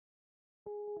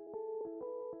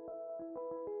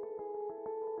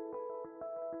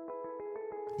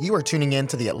You are tuning in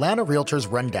to the Atlanta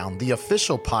Realtors Rundown, the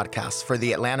official podcast for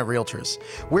the Atlanta Realtors.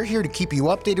 We're here to keep you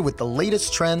updated with the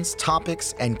latest trends,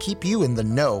 topics, and keep you in the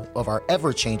know of our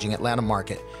ever-changing Atlanta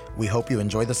market. We hope you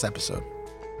enjoy this episode.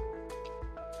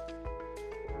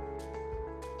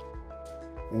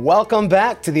 Welcome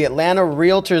back to the Atlanta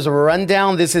Realtors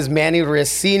Rundown. This is Manny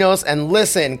Recinos, and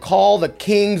listen, call the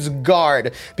King's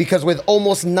Guard, because with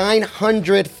almost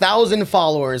 900,000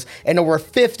 followers and over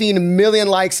 15 million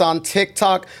likes on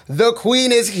TikTok, the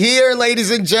Queen is here,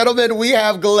 ladies and gentlemen. We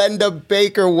have Glennda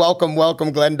Baker. Welcome,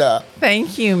 Glennda.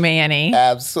 Thank you, Manny.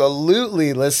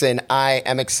 Absolutely. Listen, I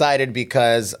am excited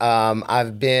because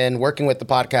I've been working with the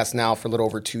podcast now for a little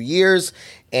over 2 years.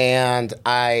 And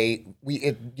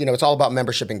it's all about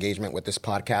membership engagement with this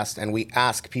podcast, and we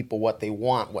ask people what they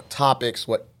want, what topics,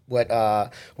 what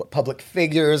public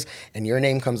figures, and your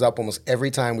name comes up almost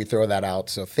every time we throw that out.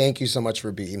 So thank you so much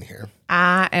for being here.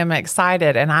 I am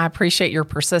excited, and I appreciate your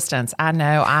persistence. I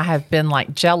know I have been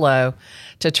like Jell-O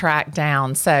to track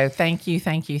down. So thank you.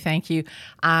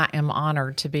 I am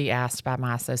honored to be asked by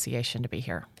my association to be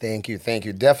here. Thank you.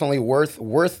 Definitely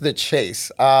worth the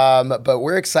chase. But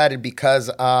we're excited because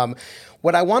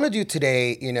what I want to do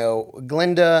today,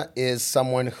 Glennda is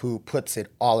someone who puts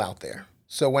it all out there.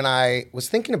 So when I was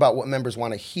thinking about what members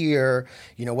want to hear,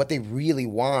 what they really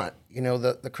want,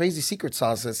 the crazy secret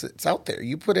sauce is it's out there.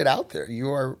 You put it out there.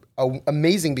 You are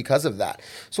amazing because of that.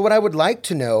 So what I would like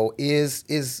to know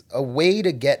is a way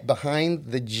to get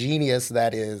behind the genius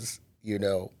that is,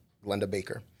 Glennda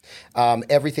Baker.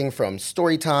 Everything from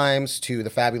story times to the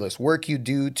fabulous work you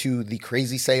do to the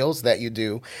crazy sales that you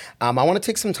do. I want to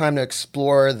take some time to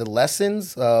explore the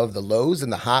lessons of the lows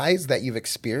and the highs that you've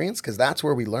experienced, because that's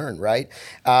where we learn, right?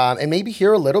 And maybe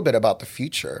hear a little bit about the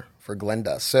future for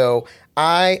Glennda. So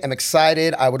I am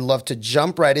excited. I would love to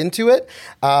jump right into it.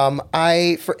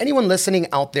 For anyone listening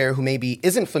out there who maybe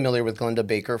isn't familiar with Glennda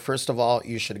Baker, first of all,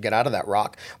 you should get out of that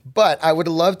rock. But I would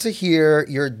love to hear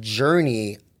your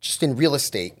journey just in real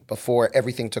estate before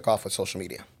everything took off with social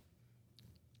media.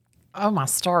 Oh, my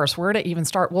stars. Where did it even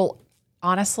start? Well,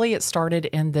 honestly, it started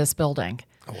in this building.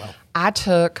 Oh, wow. I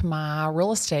took my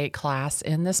real estate class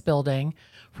in this building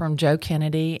from Joe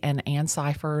Kennedy and Ann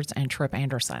Seifers and Tripp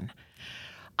Anderson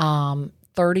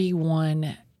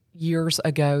 31 years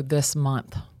ago this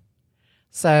month.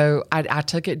 So I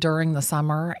took it during the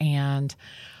summer, and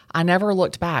I never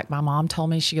looked back. My mom told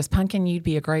me, she goes, "Pumpkin, you'd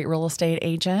be a great real estate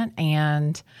agent."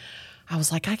 And I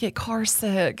was like, "I get car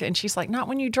sick." And she's like, "Not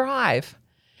when you drive."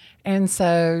 And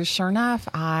so sure enough,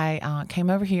 I came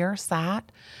over here, sat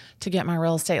to get my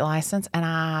real estate license. And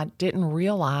I didn't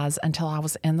realize until I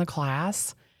was in the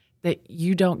class that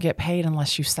you don't get paid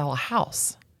unless you sell a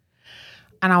house.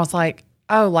 And I was like,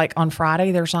 oh, like on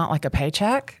Friday, there's not like a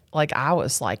paycheck? Like I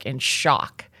was like in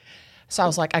shock. So I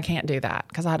was like, I can't do that,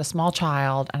 because I had a small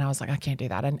child, and I was like, I can't do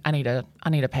that. I need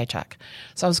a paycheck.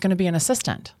 So I was going to be an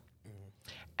assistant.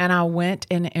 And I went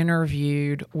and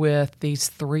interviewed with these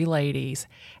 3 ladies,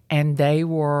 and they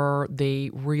were the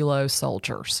relo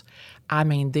soldiers. I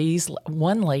mean,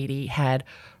 one lady had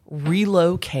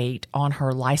relocate on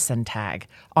her license tag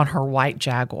on her white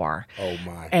Jaguar. Oh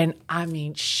my. And I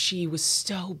mean, she was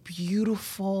so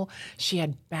beautiful. She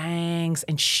had bangs,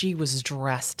 and she was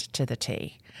dressed to the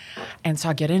T. And so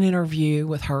I get an interview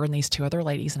with her and these 2 other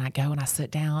ladies, and I go and I sit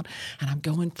down, and I'm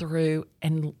going through,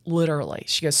 and literally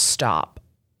she goes, "Stop."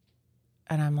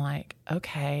 And I'm like,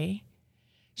 okay.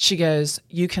 She goes,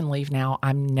 "You can leave now.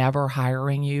 I'm never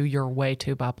hiring you. You're way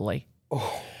too bubbly."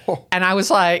 Oh. And I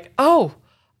was like, oh.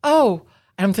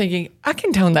 And I'm thinking, I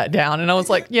can tone that down. And I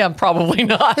was like, yeah, probably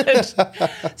not.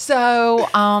 So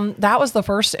that was the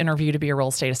first interview to be a real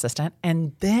estate assistant.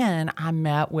 And then I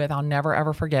met with, I'll never,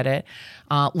 ever forget it,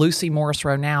 Lucy Morris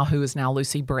Rowe now, who is now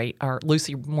Lucy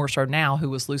Morris Rowe now, who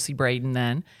was Lucy Braden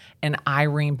then, and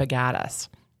Irene Bagadas.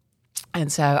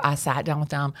 And so I sat down with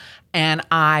them, and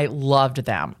I loved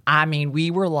them. I mean, we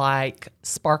were like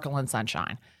sparkling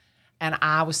sunshine. And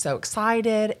I was so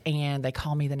excited, and they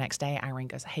called me the next day. Irene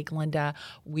goes, "Hey, Glennda,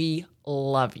 we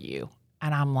love you."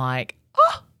 And I'm like,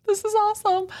 "Oh, this is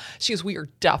awesome." She goes, "We are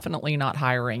definitely not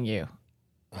hiring you."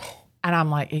 And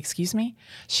I'm like, "Excuse me?"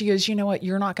 She goes, "You know what?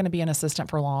 You're not going to be an assistant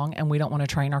for long, and we don't want to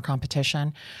train our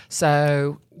competition.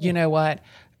 So you know what?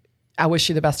 I wish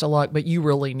you the best of luck, but you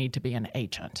really need to be an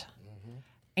agent." Mm-hmm.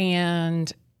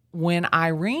 And when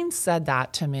Irene said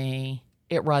that to me,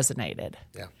 it resonated.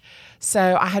 Yeah.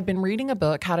 So I had been reading a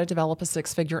book, How to Develop a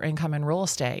Six-Figure Income in Real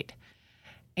Estate.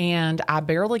 And I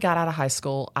barely got out of high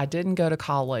school. I didn't go to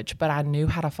college, but I knew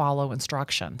how to follow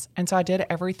instructions. And so I did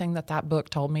everything that book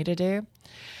told me to do.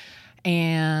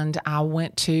 And I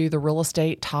went to the real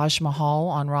estate Taj Mahal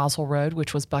on Roswell Road,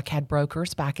 which was Buckhead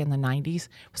Brokers back in the 90s. It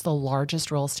was the largest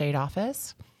real estate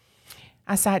office.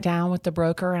 I sat down with the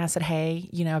broker and I said, hey,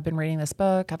 I've been reading this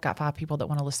book. I've got 5 people that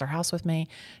want to list their house with me.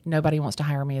 Nobody wants to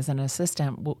hire me as an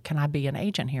assistant. Well, can I be an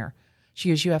agent here? She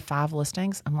goes, you have 5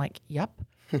 listings? I'm like, yep.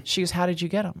 She goes, how did you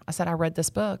get them? I said, I read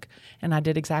this book and I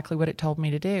did exactly what it told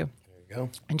me to do. There you go.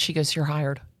 And she goes, you're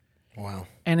hired. Wow.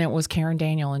 And it was Karen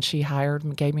Daniel, and she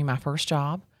gave me my first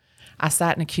job. I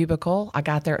sat in a cubicle. I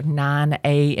got there at 9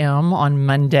 a.m. on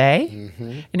Monday,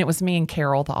 and it was me and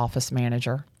Carol, the office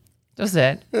manager. That was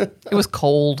it. It was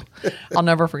cold. I'll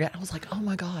never forget. I was like, oh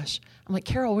my gosh. I'm like,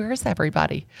 Carol, where is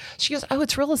everybody? She goes, oh,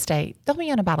 it's real estate. They'll be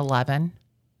in about 11.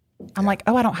 I'm like,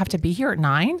 oh, I don't have to be here at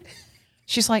 9?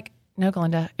 She's like, no,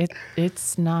 Glenda,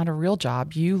 it's not a real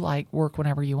job. You work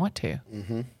whenever you want to.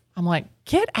 I'm like,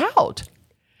 get out.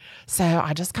 So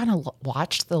I just kind of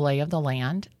watched the lay of the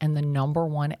land, and the number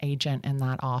 1 agent in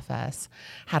that office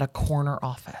had a corner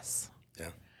office.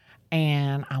 Yeah.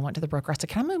 And I went to the broker. I said,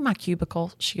 can I move my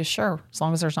cubicle? She goes, sure, as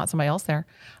long as there's not somebody else there.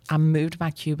 I moved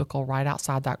my cubicle right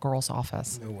outside that girl's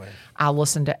office. No way. I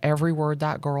listened to every word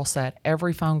that girl said,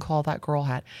 every phone call that girl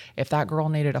had. If that girl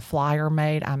needed a flyer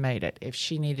made, I made it. If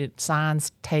she needed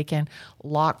signs taken,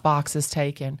 lock boxes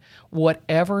taken,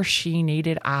 whatever she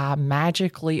needed, I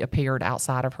magically appeared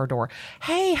outside of her door.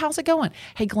 Hey, how's it going?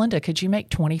 Hey, Glenda, could you make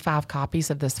 25 copies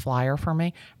of this flyer for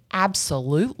me?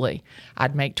 Absolutely.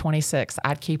 I'd make 26.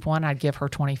 I'd keep one. I'd give her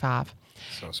 25.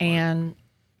 So smart.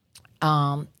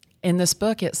 And in this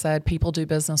book, it said people do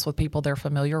business with people they're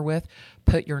familiar with.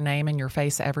 Put your name and your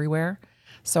face everywhere.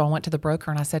 So I went to the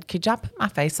broker and I said, could y'all put my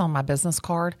face on my business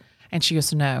card? And she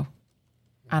goes, no.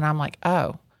 And I'm like,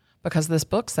 oh, because this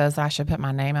book says I should put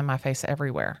my name and my face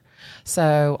everywhere.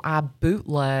 So I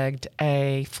bootlegged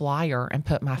a flyer and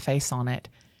put my face on it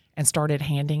and started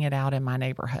handing it out in my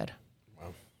neighborhood.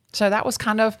 So that was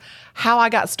kind of how I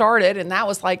got started. And that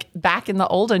was back in the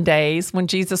olden days when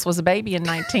Jesus was a baby in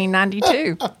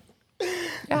 1992.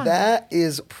 Yeah. That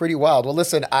is pretty wild. Well,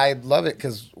 listen, I love it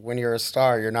because when you're a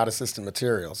star, you're not assistant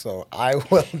material. So I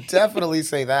will definitely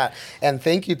say that. And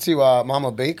thank you to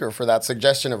Mama Baker for that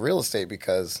suggestion of real estate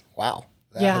because, wow,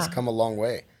 that has come a long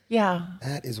way. Yeah.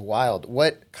 That is wild.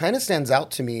 What kind of stands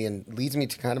out to me and leads me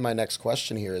to kind of my next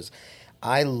question here is,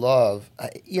 I love,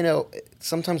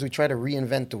 sometimes we try to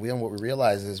reinvent the wheel, and what we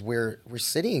realize is we're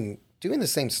sitting doing the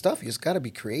same stuff. You just got to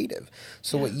be creative.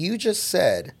 So what you just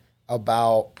said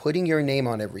about putting your name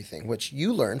on everything, which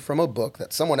you learned from a book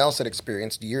that someone else had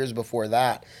experienced years before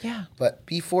that. Yeah. But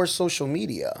before social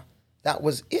media, that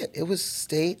was it. It was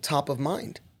stay top of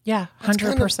mind. Yeah, 100%.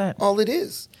 That's kind of all it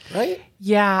is, right?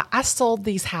 Yeah, I sold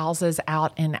these houses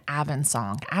out in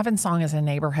Avonsong. Avonsong is a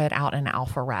neighborhood out in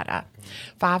Alpharetta.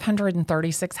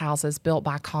 536 houses built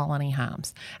by Colony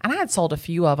Homes. And I had sold a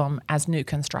few of them as new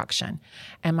construction.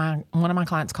 And one of my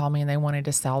clients called me and they wanted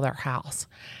to sell their house.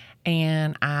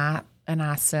 And I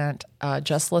sent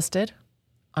just listed,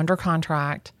 under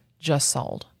contract, just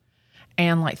sold.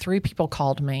 And 3 people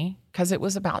called me because it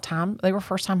was about time. They were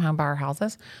first-time home buyer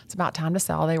houses. It's about time to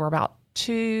sell. They were about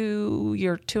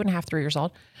 2.5, 3 years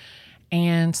old.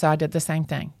 And so I did the same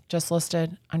thing. Just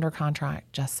listed, under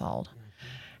contract, just sold.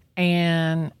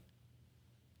 And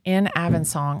in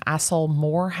Avonsong, I sold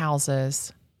more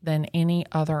houses than any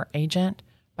other agent,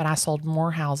 but I sold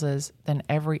more houses than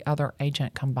every other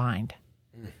agent combined.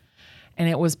 And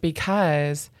it was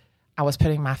because I was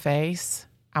putting my face,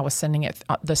 I was sending it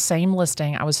the same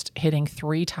listing. I was hitting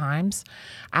 3 times.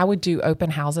 I would do open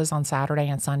houses on Saturday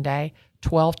and Sunday,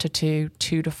 12 to 2,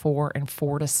 2 to 4, and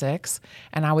 4 to 6.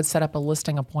 And I would set up a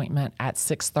listing appointment at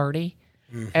 6:30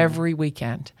 every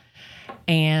weekend.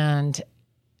 And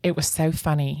it was so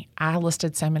funny. I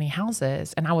listed so many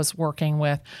houses, and I was working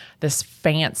with this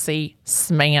fancy,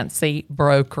 smancy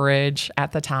brokerage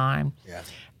at the time. Yeah.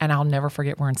 And I'll never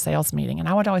forget, we're in sales meeting. And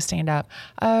I would always stand up,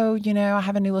 I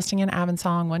have a new listing in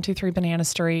Avonsong, 123 Banana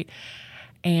Street.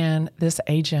 And this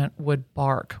agent would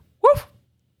bark, woof,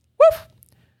 woof,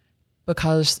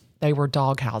 because they were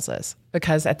dog houses.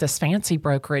 Because at this fancy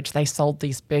brokerage, they sold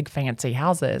these big fancy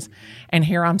houses. And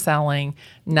here I'm selling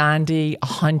 $90,000,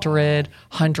 $100,000,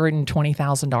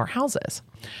 $120,000 houses.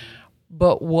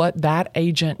 But what that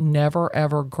agent never,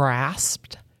 ever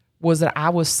grasped was that I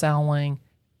was selling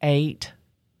 8,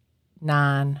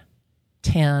 9,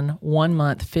 10, 1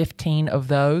 month, 15 of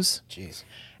those. Jeez.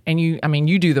 And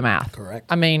you do the math. Correct.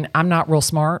 I'm not real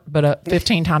smart, but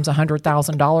 15 times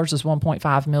 $100,000 is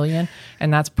 1.5 million.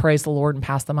 And that's praise the Lord and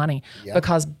pass the money. Yep.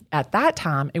 Because at that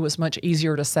time, it was much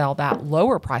easier to sell that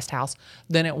lower priced house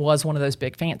than it was one of those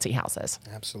big fancy houses.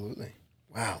 Absolutely.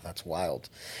 Wow, that's wild.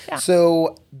 Yeah.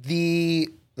 So the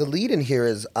lead in here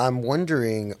is I'm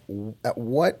wondering at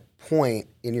what point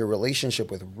in your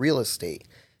relationship with real estate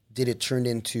did it turn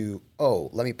into, oh,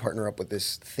 let me partner up with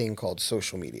this thing called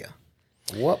social media?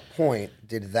 What point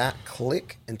did that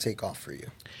click and take off for you?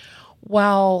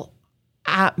 Well,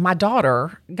 my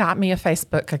daughter got me a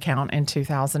Facebook account in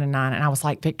 2009, and I was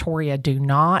like, Victoria, do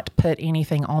not put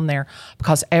anything on there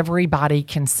because everybody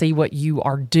can see what you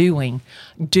are doing.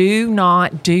 Do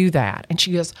not do that. And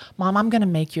she goes, Mom, I'm going to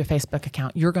make you a Facebook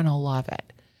account. You're going to love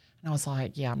it. And I was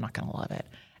like, yeah, I'm not going to love it.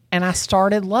 And I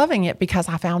started loving it because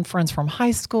I found friends from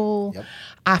high school. Yep.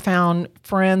 I found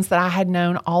friends that I had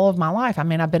known all of my life. I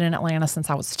mean, I've been in Atlanta since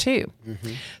I was 2.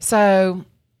 Mm-hmm. So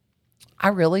I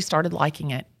really started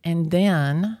liking it. And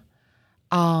then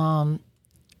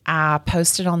I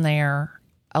posted on there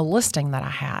a listing that I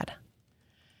had.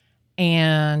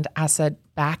 And I said,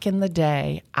 back in the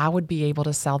day, I would be able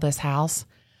to sell this house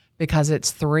because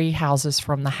it's 3 houses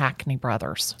from the Hackney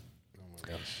brothers. Oh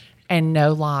my gosh. And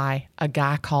no lie, a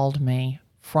guy called me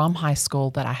from high school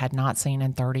that I had not seen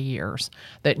in 30 years,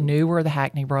 that knew where the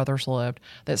Hackney brothers lived,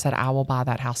 that said, I will buy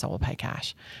that house, I will pay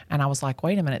cash. And I was like,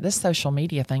 wait a minute, this social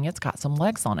media thing, it's got some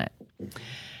legs on it.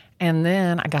 And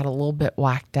then I got a little bit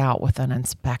whacked out with an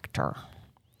inspector.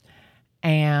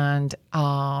 And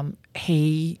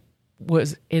he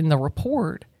was in the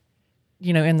report,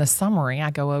 you know, in the summary,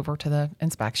 I go over to the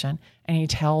inspection, and he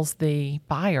tells the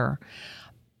buyer,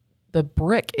 the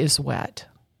brick is wet.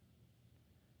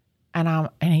 And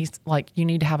he's like, you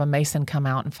need to have a mason come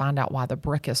out and find out why the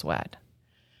brick is wet.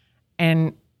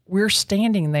 And we're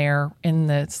standing there in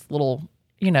this little,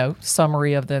 you know,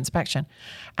 summary of the inspection.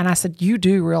 And I said, you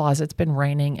do realize it's been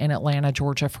raining in Atlanta,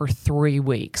 Georgia for 3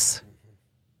 weeks.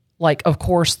 Like, of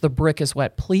course, the brick is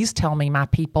wet. Please tell me my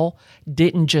people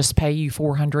didn't just pay you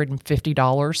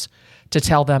 $450 to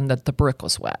tell them that the brick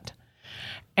was wet.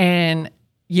 And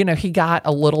you know, he got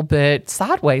a little bit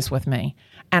sideways with me,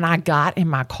 and I got in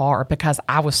my car because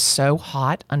I was so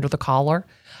hot under the collar,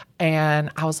 and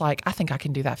I was like, I think I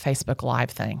can do that Facebook Live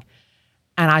thing.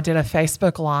 And I did a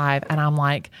Facebook Live, and I'm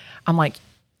like,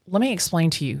 let me explain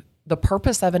to you, the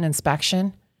purpose of an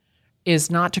inspection is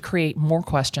not to create more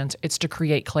questions, it's to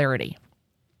create clarity.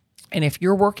 And if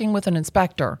you're working with an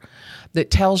inspector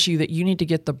that tells you that you need to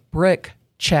get the brick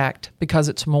checked because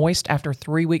it's moist after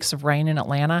 3 weeks of rain in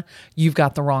Atlanta, you've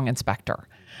got the wrong inspector.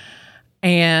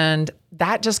 And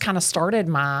that just kind of started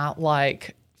my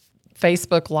like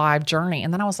Facebook Live journey.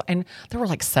 And then there were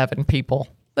like 7 people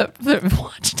that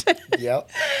watched it. Yep.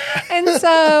 And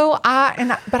so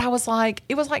but I was like,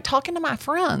 it was like talking to my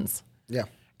friends. Yeah.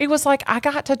 It was like I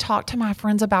got to talk to my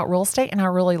friends about real estate, and I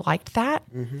really liked that.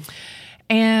 Mm-hmm.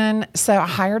 And so I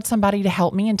hired somebody to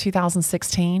help me in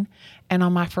 2016. And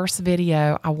on my first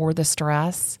video, I wore this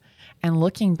dress. And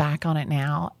looking back on it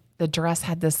now, the dress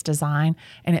had this design,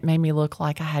 and it made me look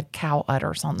like I had cow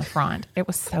udders on the front. It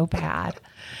was so bad.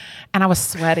 And I was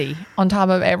sweaty on top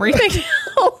of everything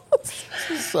else.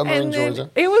 Summer in Georgia.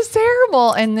 It was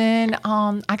terrible. And then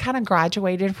I kind of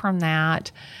graduated from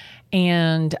that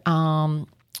and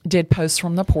did posts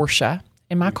from the Porsche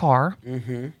in my car.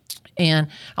 Mm-hmm. And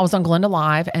I was on Glennda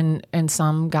Live, and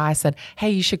some guy said, hey,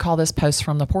 you should call this Post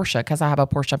from the Porsche, because I have a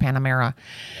Porsche Panamera.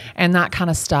 And that kind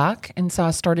of stuck. And so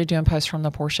I started doing Posts from the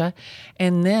Porsche.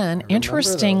 And then,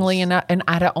 interestingly enough, and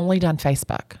I'd only done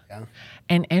Facebook. Yeah.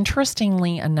 And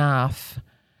interestingly enough,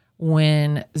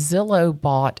 when Zillow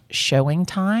bought Showing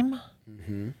Time,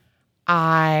 mm-hmm.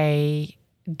 I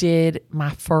did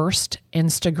my first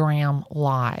Instagram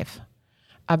Live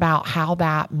about how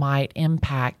that might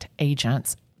impact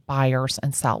agents, buyers,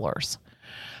 and sellers.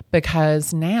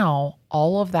 Because now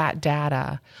all of that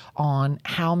data on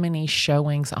how many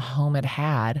showings a home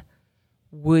had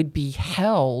would be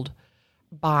held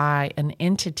by an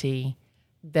entity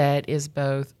that is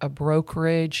both a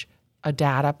brokerage, a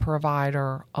data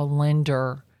provider, a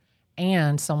lender,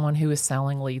 and someone who is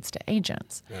selling leads to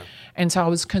agents. Yeah. And so I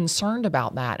was concerned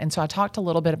about that. And so I talked a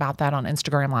little bit about that on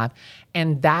Instagram Live.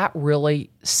 And that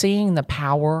really, seeing the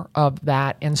power of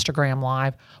that Instagram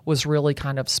Live was really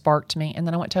kind of sparked me. And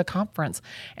then I went to a conference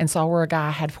and saw where a guy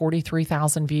had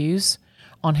 43,000 views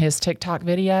on his TikTok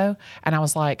video. And I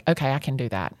was like, okay, I can do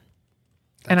that.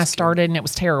 And I started, and it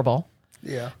was terrible.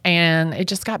 Yeah. And it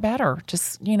just got better,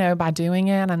 just, you know, by doing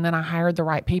it. And then I hired the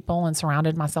right people and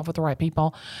surrounded myself with the right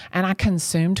people. And I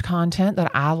consumed content that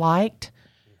I liked.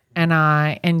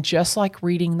 And just like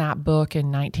reading that book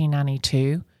in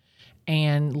 1992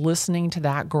 and listening to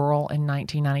that girl in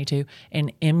 1992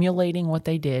 and emulating what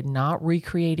they did, not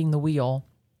recreating the wheel.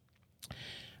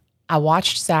 I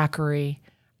watched Zachary.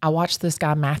 I watched this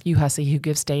guy, Matthew Hussey, who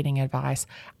gives dating advice.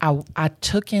 I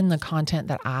took in the content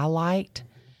that I liked,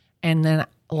 and then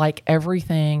like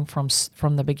everything from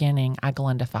the beginning, I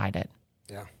Glendified it.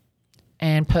 Yeah.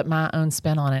 And put my own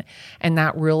spin on it. And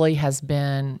that really has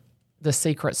been the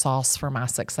secret sauce for my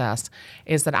success,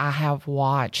 is that I have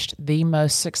watched the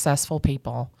most successful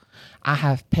people. I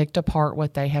have picked apart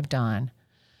what they have done.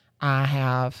 I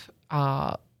have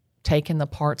taken the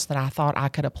parts that I thought I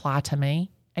could apply to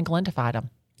me and Glendified them.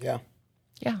 Yeah.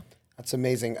 Yeah. That's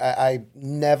amazing. I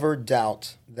never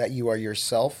doubt that you are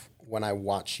yourself when I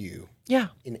watch you. Yeah.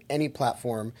 In any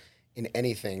platform, in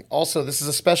anything. Also, this is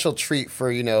a special treat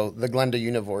for, the Glennda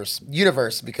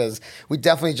universe, because we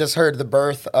definitely just heard the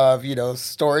birth of,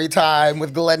 story time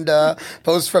with Glennda,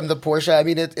 post from the Porsche. I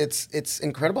mean, it's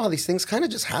incredible how these things kind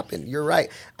of just happen. You're right.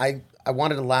 I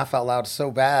wanted to laugh out loud so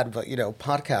bad, but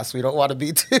podcasts, we don't want to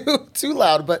be too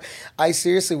loud. But I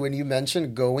seriously, when you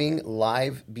mentioned going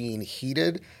live, being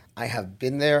heated, I have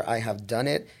been there, I have done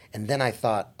it. And then I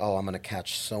thought, oh, I'm going to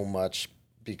catch so much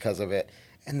because of it.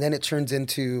 And then it turns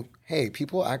into, hey,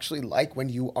 people actually like when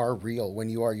you are real, when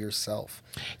you are yourself.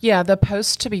 Yeah, the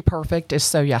post to be perfect is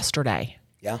so yesterday.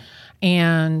 Yeah.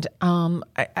 And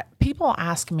people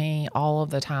ask me all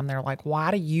of the time, they're like, why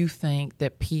do you think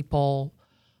that people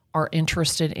are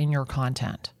interested in your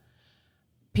content?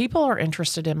 People are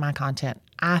interested in my content,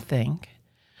 I think,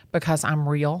 because I'm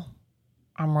real,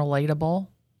 I'm relatable,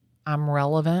 I'm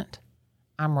relevant,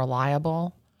 I'm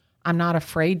reliable, I'm not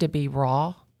afraid to be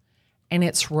raw. And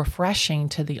it's refreshing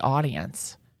to the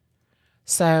audience.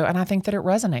 So, and I think that it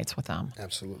resonates with them.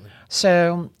 Absolutely.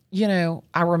 So,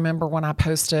 I remember when I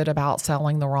posted about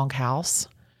selling the wrong house,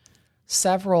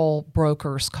 several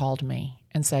brokers called me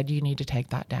and said, you need to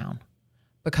take that down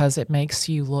because it makes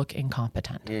you look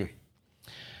incompetent. Mm.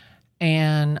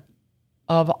 And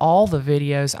of all the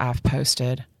videos I've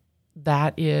posted,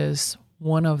 that is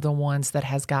one of the ones that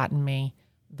has gotten me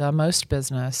the most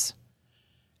business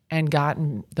and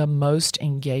gotten the most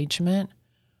engagement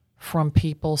from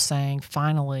people saying,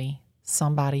 finally,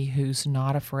 somebody who's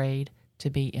not afraid to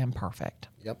be imperfect.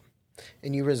 Yep.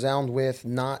 And you resound with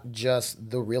not just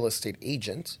the real estate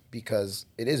agent, because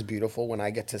it is beautiful when I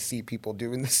get to see people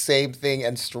doing the same thing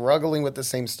and struggling with the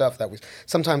same stuff that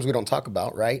sometimes we don't talk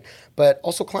about, right? But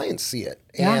also clients see it.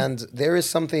 Yeah. And there is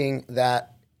something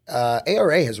that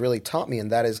ARA has really taught me,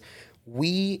 and that is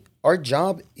our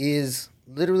job is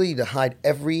literally to hide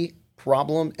every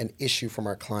problem and issue from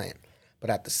our client. But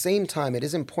at the same time, it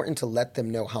is important to let them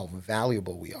know how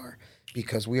valuable we are,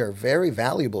 because we are very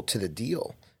valuable to the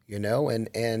deal,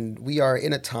 and we are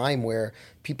in a time where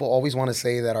people always want to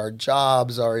say that our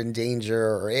jobs are in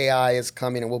danger, or AI is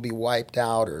coming and we'll be wiped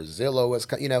out, or Zillow is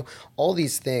coming, all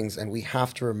these things. And we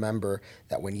have to remember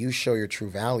that when you show your true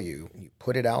value, you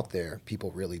put it out there,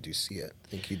 people really do see it. I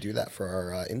think you do that for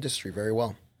our industry very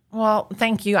well. Well,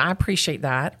 thank you. I appreciate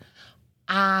that.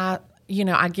 I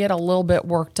get a little bit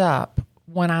worked up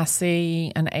when I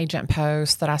see an agent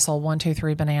post that I sold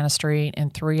 123 Banana Street in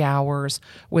 3 hours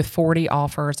with 40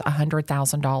 offers,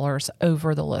 $100,000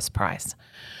 over the list price.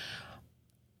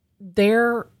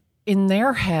 In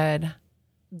their head,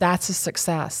 that's a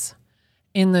success.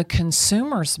 In the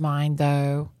consumer's mind,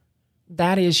 though,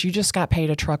 that is, you just got paid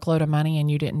a truckload of money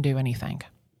and you didn't do anything.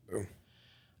 Boom.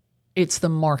 It's the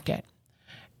market.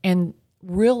 And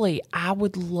really, I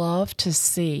would love to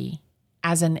see,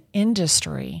 as an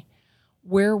industry,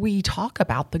 where we talk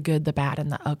about the good, the bad,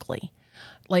 and the ugly.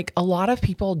 Like, a lot of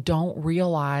people don't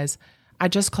realize, I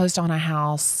just closed on a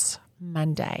house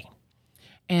Monday,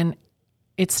 and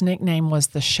its nickname was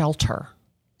the Shelter.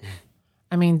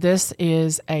 I mean, this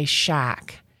is a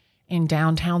shack in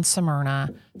downtown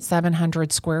Smyrna,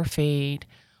 700 square feet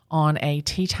on a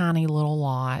teeny little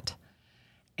lot.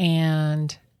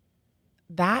 And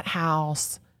that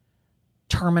house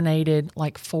terminated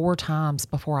like 4 times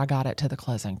before I got it to the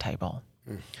closing table,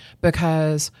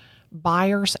 because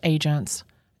buyers agents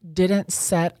didn't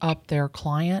set up their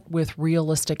client with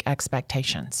realistic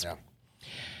expectations. Yeah.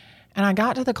 And I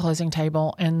got to the closing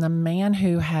table, and the man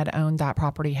who had owned that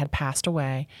property had passed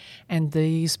away, and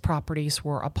these properties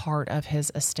were a part of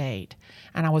his estate.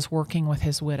 And I was working with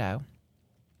his widow.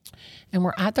 And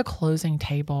we're at the closing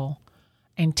table,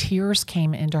 and tears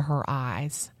came into her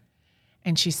eyes.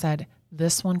 And she said,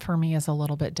 "This one for me is a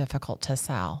little bit difficult to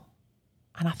sell."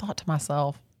 And I thought to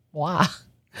myself, why?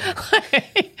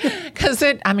 Because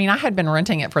I had been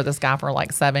renting it for this guy for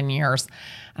like 7 years.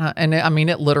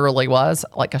 It literally was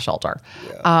like a shelter.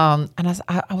 Yeah. And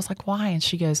I was like, why? And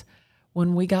she goes,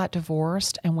 when we got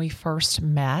divorced and we first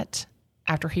met,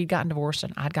 after he'd gotten divorced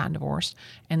and I'd gotten divorced,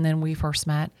 and then we first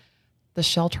met, the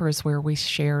shelter is where we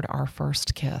shared our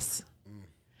first kiss.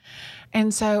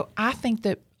 And so I think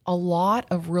that a lot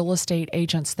of real estate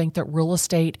agents think that real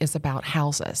estate is about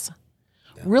houses.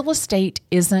 Yeah. Real estate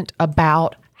isn't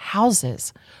about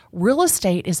houses. Real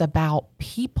estate is about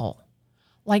people.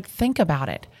 Like, think about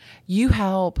it.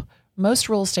 Most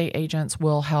real estate agents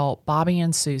will help Bobby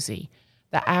and Susie,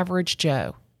 the average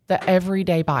Joe, the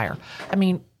everyday buyer. I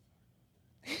mean,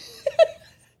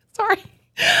 sorry.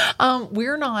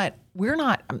 We're not,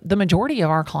 the majority of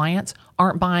our clients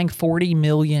aren't buying $40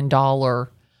 million,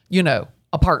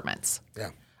 apartments. Yeah.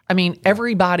 I mean,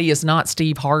 everybody is not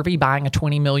Steve Harvey buying a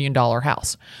 $20 million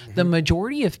house. Mm-hmm. The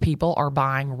majority of people are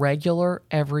buying regular,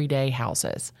 everyday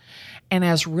houses. And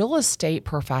as real estate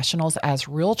professionals, as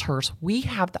realtors, we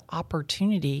have the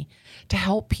opportunity to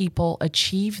help people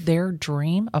achieve their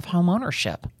dream of home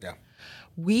ownership. Yeah.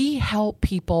 We help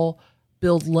people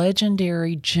build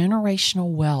legendary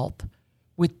generational wealth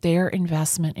with their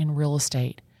investment in real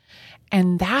estate.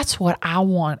 And that's what I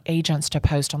want agents to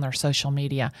post on their social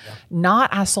media. Yeah. Not,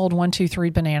 I sold 123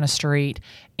 Banana Street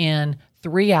in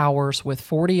 3 hours with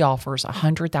 40 offers,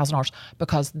 $100,000,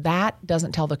 because that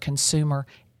doesn't tell the consumer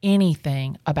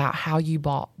anything about how you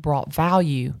brought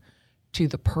value to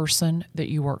the person that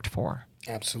you worked for.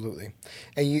 Absolutely.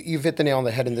 And you've hit the nail on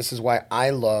the head, and this is why I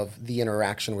love the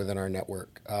interaction within our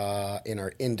network, in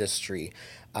our industry.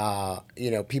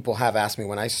 People have asked me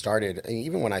when I started,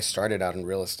 even when I started out in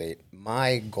real estate,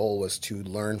 my goal was to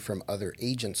learn from other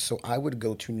agents. So I would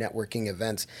go to networking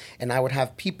events, and I would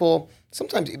have people,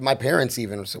 sometimes my parents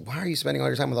even would say, why are you spending all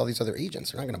your time with all these other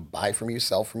agents? They're not going to buy from you,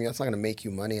 sell from you. That's not going to make you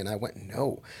money. And I went,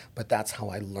 no, but that's how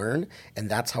I learn. And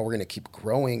that's how we're going to keep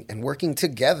growing. And working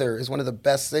together is one of the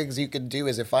best things you could do.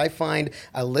 Is if I find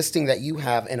a listing that you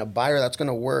have and a buyer that's going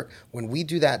to work, when we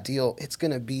do that deal, it's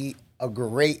going to be a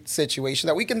great situation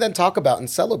that we can then talk about and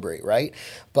celebrate, right?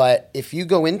 But if you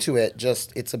go into it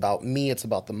it's about me, it's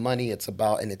about the money,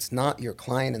 and it's not your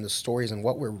client and the stories and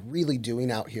what we're really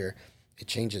doing out here, it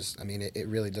changes. I mean, it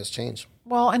really does change.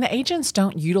 Well, and the agents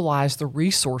don't utilize the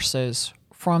resources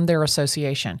from their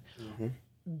association. Mm-hmm.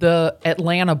 The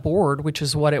Atlanta board, which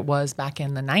is what it was back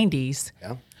in the 90s,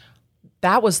 yeah.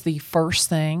 That was the first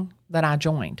thing that I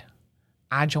joined.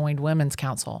 I joined Women's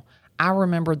Council. I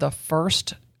remember the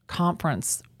first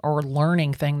conference or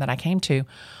learning thing that I came to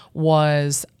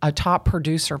was a top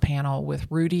producer panel with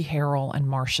Rudy Harrell and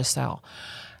Marcia Sell.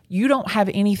 You don't have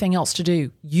anything else to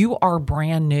do. You are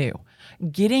brand new.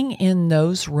 Getting in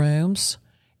those rooms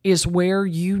is where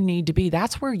you need to be.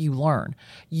 That's where you learn.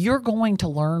 You're going to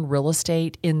learn real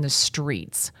estate in the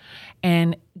streets,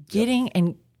 and getting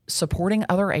and supporting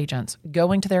other agents,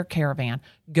 going to their caravan,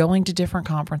 going to different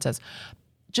conferences.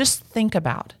 Just think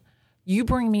about, you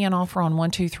bring me an offer on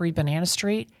 123 Banana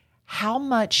Street, how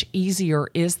much easier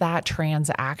is that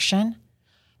transaction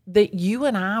that you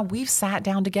and we've sat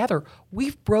down together,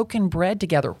 we've broken bread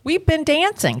together, we've been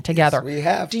dancing together. Yes, we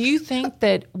have. Do you think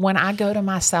that when I go to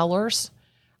my sellers,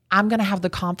 I'm going to have the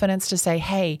confidence to say,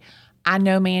 hey, I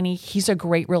know Manny, he's a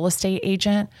great real estate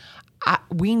agent.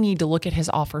 We need to look at his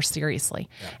offer seriously.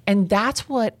 Yeah. And that's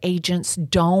what agents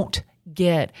don't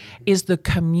get, is the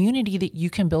community that you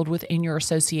can build within your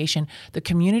association. The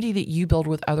community that you build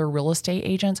with other real estate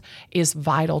agents is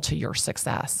vital to your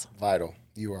success. Vital.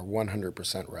 You are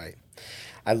 100% right.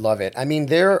 I love it. I mean,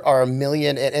 there are a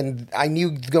million, and I knew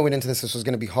going into this was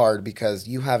going to be hard because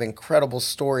you have incredible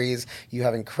stories, you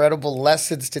have incredible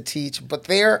lessons to teach, but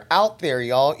they're out there,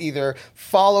 y'all. Either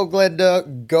follow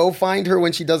Glennda, go find her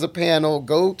when she does a panel,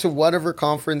 go to one of her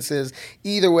conferences.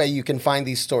 Either way, you can find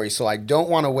these stories. So I don't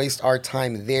want to waste our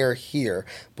time here.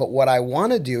 But what I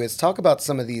want to do is talk about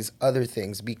some of these other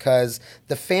things, because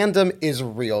the fandom is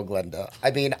real, Glennda.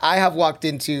 I mean, I have walked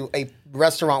into a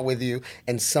restaurant with you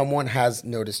and someone has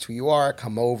noticed who you are,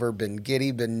 come over, been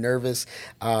giddy, been nervous,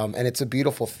 and it's a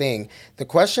beautiful thing. The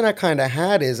question I kind of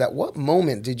had is, at what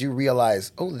moment did you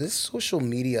realize, oh, this social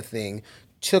media thing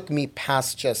took me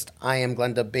past just, I am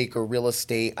Glennda Baker, real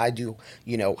estate, I do,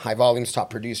 high volumes, top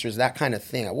producers, that kind of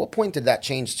thing. At what point did that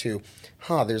change to,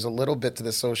 there's a little bit to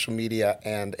the social media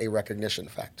and a recognition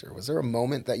factor? Was there a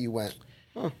moment that you went,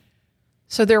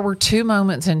 So there were two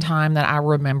moments in time that I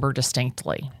remember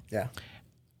distinctly. Yeah.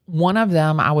 One of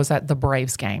them, I was at the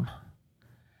Braves game.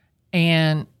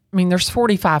 And I mean, there's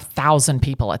 45,000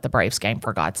 people at the Braves game,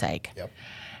 for God's sake. Yep.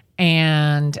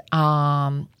 And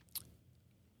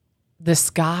this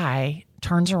guy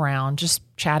turns around, just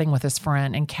chatting with his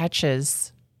friend, and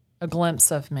catches a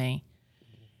glimpse of me.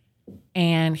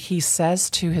 And he says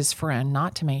to his friend,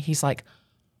 not to me, he's like,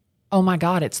 oh my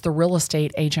God, it's the real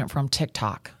estate agent from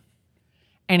TikTok.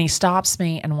 And he stops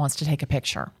me and wants to take a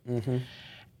picture. Mm-hmm.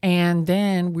 And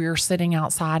then we're sitting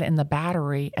outside in the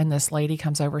Battery, and this lady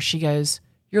comes over. She goes,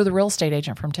 you're the real estate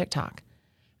agent from TikTok.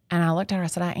 And I looked at her, I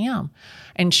said, I am.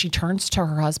 And she turns to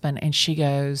her husband and she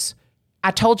goes,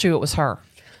 I told you it was her.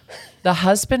 The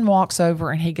husband walks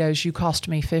over and he goes, you cost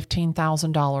me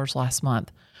 $15,000 last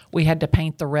month. We had to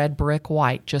paint the red brick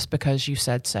white just because you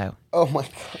said so. Oh my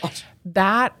gosh.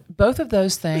 Both of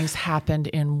those things happened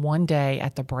in one day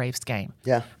at the Braves game.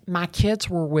 Yeah. My kids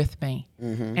were with me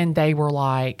and they were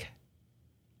like,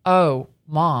 oh,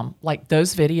 Mom, like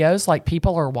those videos, like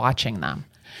people are watching them.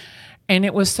 And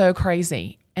it was so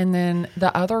crazy. And then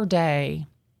the other day,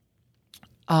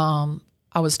 I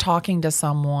was talking to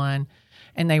someone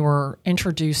and they were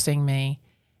introducing me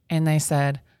and they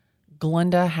said,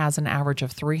 Glennda has an average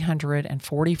of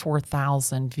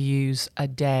 344,000 views a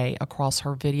day across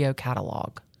her video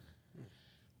catalog.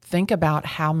 Think about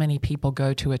how many people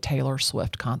go to a Taylor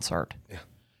Swift concert. Yeah.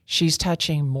 She's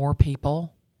touching more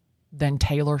people than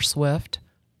Taylor Swift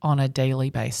on a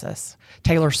daily basis.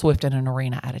 Taylor Swift in an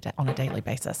arena on a daily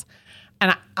basis.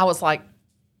 And I was like,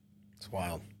 it's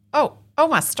wild. Oh,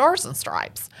 my stars and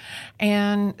stripes.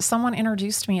 And someone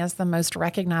introduced me as the most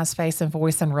recognized face and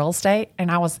voice in real estate. And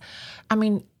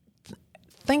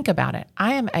think about it.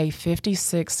 I am a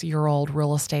 56-year-old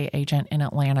real estate agent in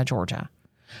Atlanta, Georgia.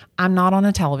 I'm not on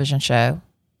a television show.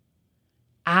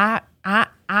 I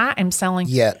am selling.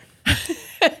 Yet.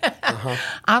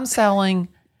 I'm selling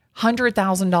 $100,000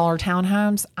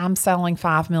 townhomes. I'm selling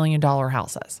 $5 million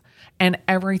houses and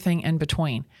everything in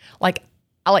between. Like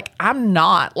I'm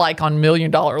not like on $1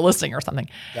 million listing or something.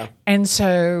 Yeah. And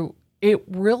so it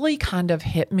really kind of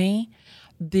hit me,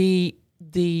 the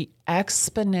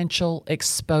exponential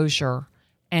exposure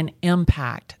and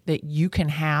impact that you can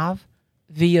have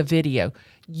via video.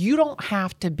 You don't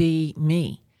have to be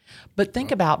me. But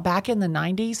think about back in the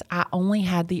 90s, I only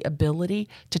had the ability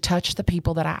to touch the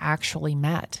people that I actually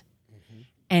met. Mm-hmm.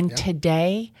 And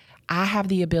today, I have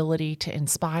the ability to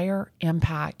inspire,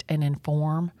 impact, and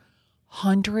inform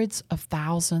hundreds of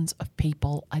thousands of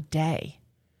people a day.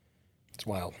 It's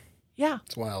wild. Yeah.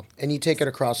 It's wild. And you take it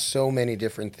across so many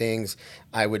different things.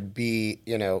 I would be,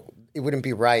 it wouldn't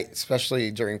be right,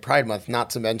 especially during Pride Month, not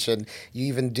to mention you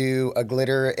even do a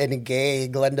glitter and a gay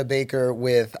Glennda Baker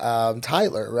with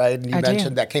Tyler, right? And you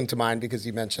mentioned that came to mind because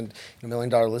you mentioned $1 million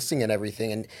listing and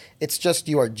everything. And it's just,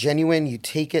 you are genuine. You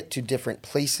take it to different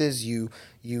places. You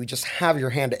just have your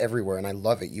hand everywhere, and I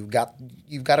love it. You've got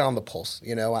it on the pulse.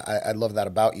 I love that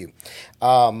about you.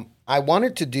 I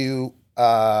wanted to do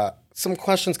some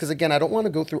questions because, again, I don't want to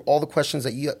go through all the questions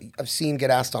that I've seen get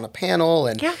asked on a panel,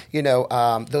 and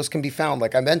those can be found,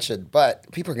 like I mentioned. But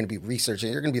people are going to be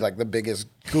researching. You're going to be like the biggest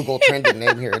Google trending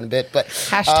name here in a bit. But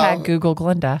hashtag Google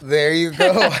Glennda. There you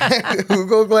go,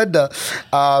 Google Glennda.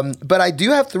 But I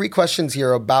do have 3 questions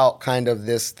here about kind of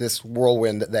this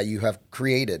whirlwind that you have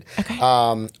created. Okay.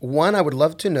 One, I would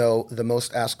love to know the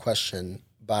most asked question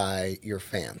by your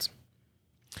fans.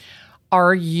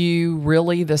 Are you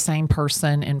really the same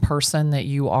person in person that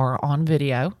you are on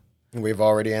video? We've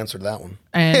already answered that one.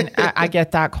 And I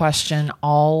get that question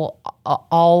all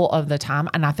of the time.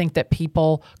 And I think that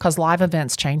people, because live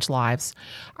events change lives,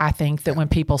 I think that when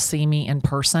people see me in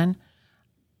person,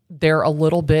 they're a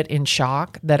little bit in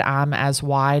shock that I'm as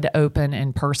wide open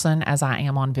in person as I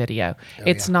am on video.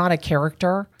 It's not a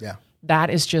character. Yeah. That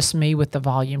is just me with the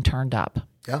volume turned up.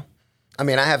 Yeah. I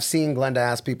mean, I have seen Glennda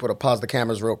ask people to pause the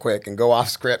cameras real quick and go off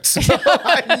script, so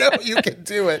I know you can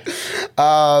do it.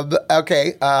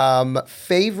 Okay.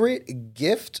 Favorite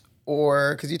gift,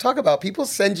 or because you talk about people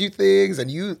send you things and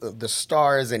the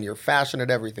stars and your fashion and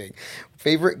everything.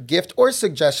 Favorite gift or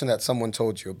suggestion that someone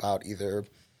told you about, either a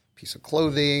piece of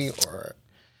clothing or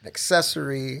an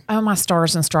accessory? Oh, my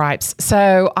stars and stripes.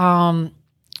 So,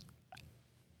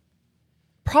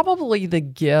 probably the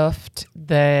gift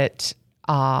that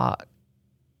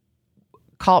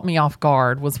caught me off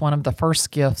guard was one of the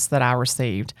first gifts that I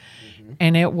received. Mm-hmm.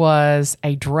 And it was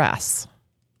a dress,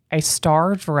 a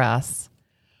star dress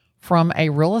from a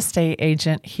real estate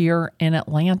agent here in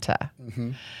Atlanta.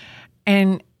 Mm-hmm.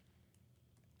 And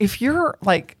if you're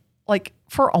like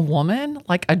for a woman,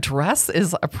 like a dress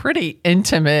is a pretty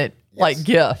intimate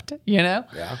gift,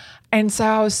 Yeah. And so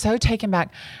I was so taken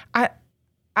back.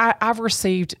 I've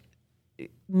received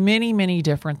many, many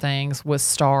different things with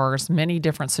stars, many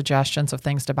different suggestions of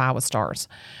things to buy with stars.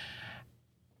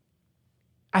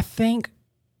 I think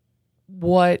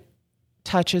what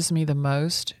touches me the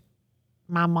most,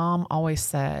 my mom always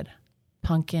said,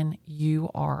 Pumpkin, you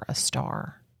are a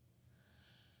star.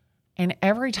 And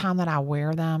every time that I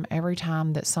wear them, every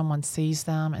time that someone sees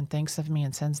them and thinks of me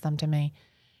and sends them to me,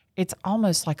 it's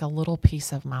almost like a little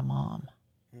piece of my mom.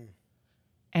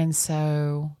 And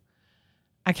so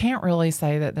I can't really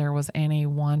say that there was any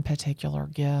one particular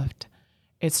gift.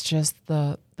 It's just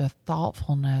the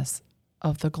thoughtfulness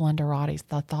of the Glendarati's,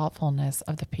 the thoughtfulness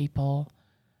of the people.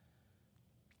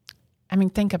 I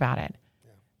mean, think about it.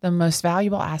 Yeah. The most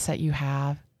valuable asset you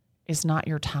have is not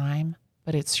your time,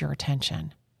 but it's your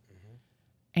attention. Mm-hmm.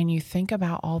 And you think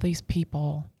about all these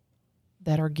people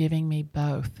that are giving me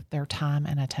both their time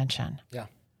and attention. Yeah.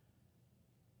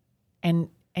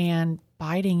 And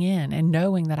biting in and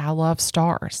knowing that I love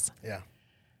stars. Yeah.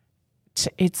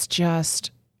 It's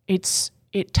just,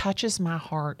 it touches my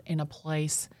heart in a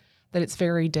place that it's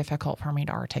very difficult for me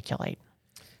to articulate.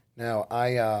 Now,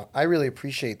 I really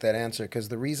appreciate that answer, because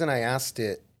the reason I asked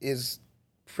it is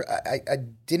I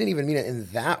didn't even mean it in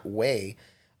that way,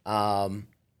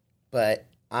 but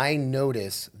I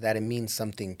notice that it means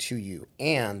something to you.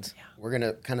 And we're going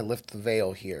to kind of lift the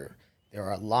veil here. There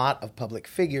are a lot of public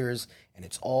figures, and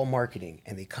it's all marketing,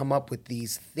 and they come up with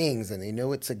these things, and they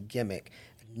know it's a gimmick.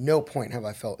 At no point have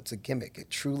I felt it's a gimmick. It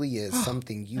truly is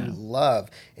something you love,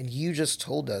 and you just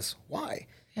told us why.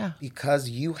 Yeah. Because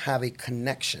you have a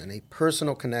connection, a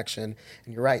personal connection,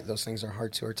 and you're right, those things are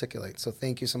hard to articulate. So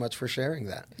thank you so much for sharing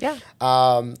that. Yeah.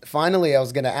 Finally, I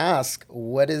was going to ask,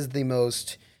 what is the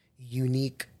most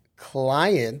unique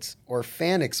client or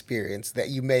fan experience that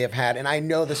you may have had? And I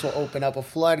know this will open up a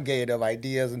floodgate of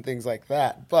ideas and things like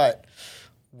that, but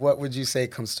what would you say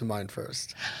comes to mind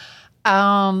first?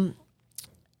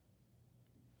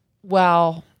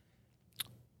 Well,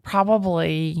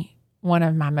 probably one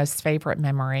of my most favorite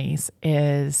memories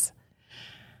is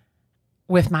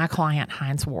with my client,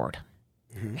 Hines Ward,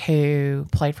 who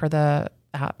played for the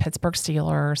Pittsburgh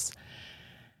Steelers,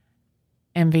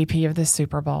 MVP of the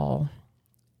Super Bowl.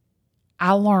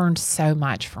 I learned so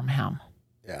much from him.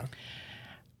 Yeah.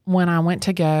 When I went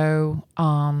to go,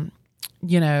 I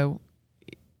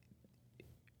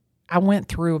went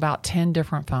through about 10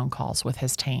 different phone calls with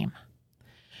his team.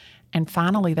 And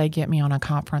finally, they get me on a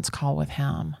conference call with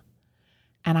him.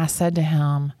 And I said to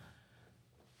him,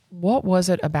 what was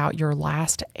it about your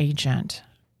last agent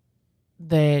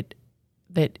that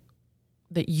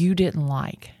you didn't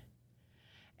like?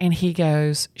 And he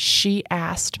goes, she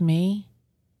asked me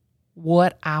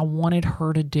what I wanted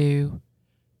her to do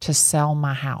to sell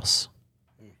my house.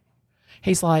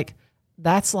 He's like,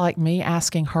 that's like me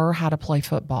asking her how to play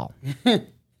football. And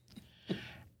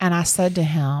I said to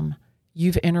him,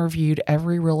 you've interviewed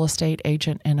every real estate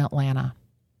agent in Atlanta.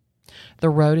 The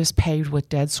road is paved with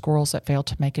dead squirrels that fail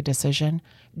to make a decision.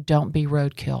 Don't be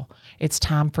roadkill. It's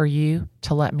time for you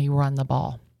to let me run the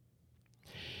ball.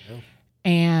 Yeah.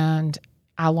 And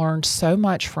I learned so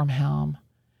much from him.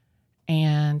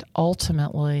 And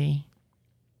ultimately,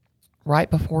 right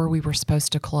before we were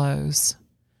supposed to close,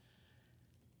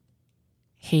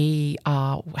 he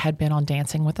had been on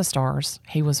Dancing with the Stars.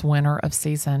 He was winner of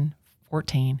season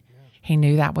 14. Yeah. He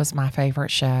knew that was my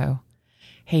favorite show.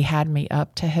 He had me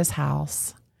up to his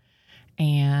house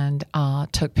and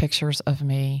took pictures of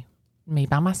me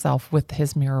by myself with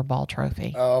his mirror ball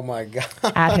trophy. Oh my God.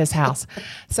 At his house.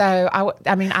 So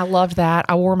I loved that.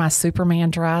 I wore my Superman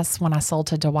dress when I sold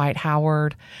to Dwight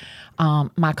Howard.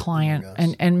 My client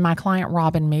and my client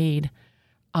Robin Meade.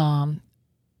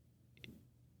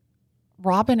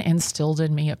 Robin instilled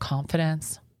in me a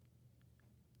confidence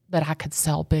that I could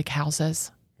sell big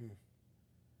houses.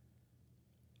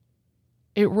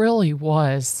 It really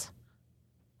was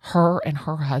her and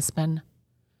her husband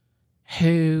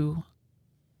who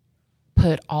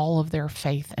put all of their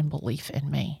faith and belief in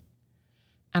me.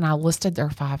 And I listed their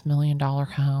 $5 million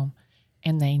home,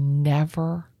 and they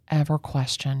never, ever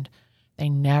questioned. They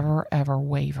never, ever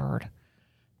wavered.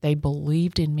 They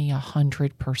believed in me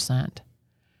 100%.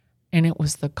 And it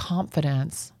was the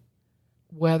confidence,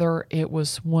 whether it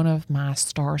was one of my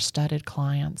star-studded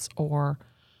clients or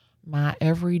my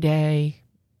everyday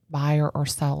buyer or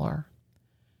seller.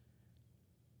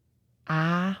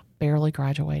 I barely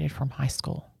graduated from high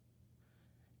school.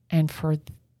 And for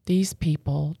these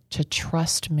people to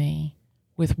trust me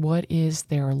with what is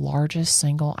their largest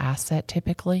single asset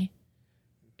typically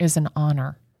is an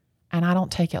honor. And I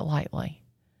don't take it lightly.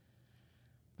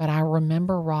 But I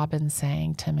remember Robin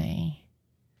saying to me,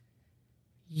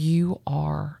 you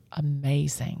are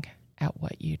amazing at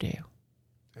what you do.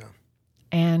 Yeah.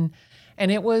 And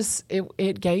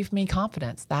it gave me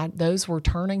confidence that those were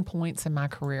turning points in my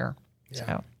career. Yeah.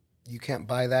 So you can't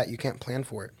buy that. You can't plan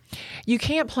for it. You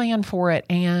can't plan for it.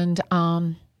 And,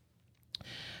 I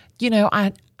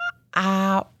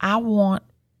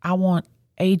want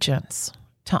agents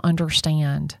to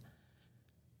understand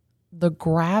the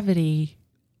gravity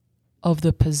of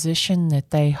the position that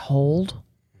they hold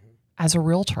as a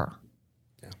realtor.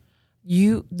 Yeah.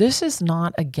 This is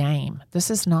not a game. This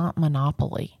is not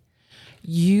Monopoly.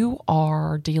 You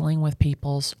are dealing with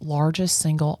people's largest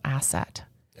single asset.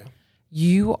 Yeah.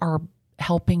 You are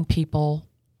helping people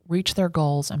reach their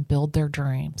goals and build their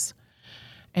dreams,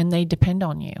 and they depend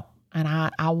on you. And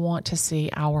I want to see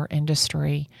our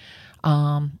industry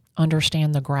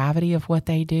understand the gravity of what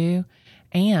they do,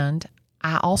 and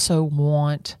I also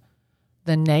want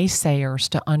the naysayers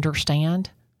to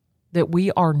understand that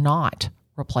we are not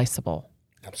replaceable.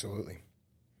 Absolutely.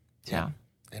 Yeah.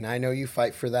 And I know you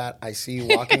fight for that. I see you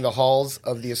walking the halls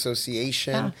of the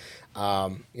association. Yeah.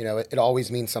 It always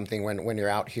means something when you're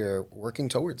out here working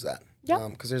towards that. Yeah.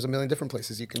 Because there's a million different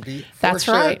places you can be. That's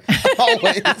sure. Right.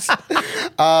 Always.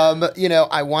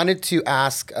 I wanted to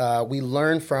ask, we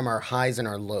learn from our highs and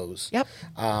our lows. Yep.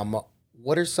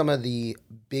 What are some of the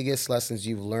biggest lessons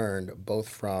you've learned, both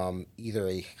from either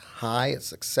a high, a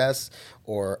success,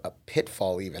 or a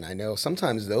pitfall even? I know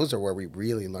sometimes those are where we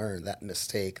really learn that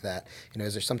mistake. That,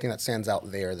 is there something that stands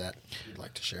out there that you'd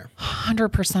like to share?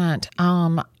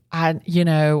 100%.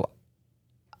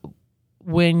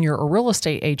 When you're a real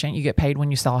estate agent, you get paid when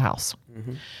you sell a house.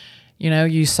 Mm-hmm.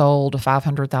 You sold a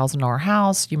 $500,000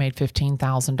 house, you made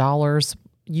 $15,000.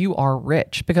 You are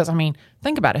rich because,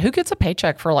 think about it. Who gets a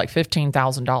paycheck for like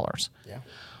 $15,000? Yeah.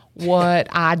 What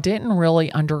I didn't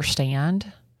really understand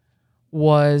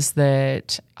was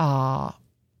that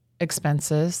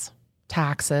expenses,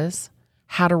 taxes,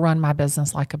 how to run my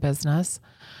business like a business.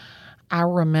 I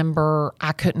remember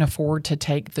I couldn't afford to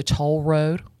take the toll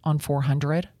road on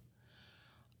 400.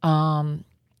 And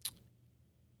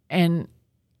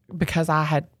because I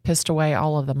had pissed away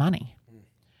all of the money.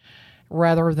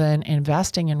 Rather than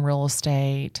investing in real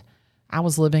estate, I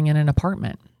was living in an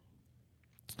apartment.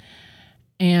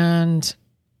 And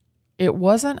it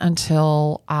wasn't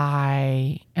until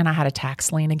I had a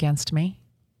tax lien against me,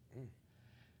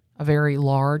 a very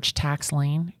large tax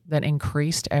lien that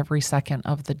increased every second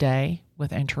of the day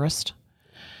with interest.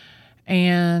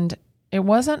 And it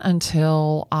wasn't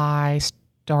until I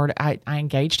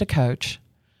engaged a coach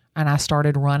and I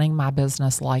started running my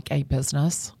business like a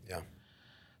business. Yeah.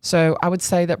 So I would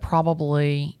say that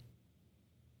probably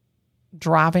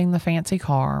driving the fancy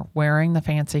car, wearing the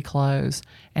fancy clothes,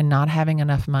 and not having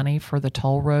enough money for the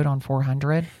toll road on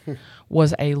 400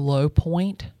 was a low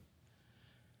point.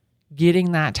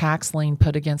 Getting that tax lien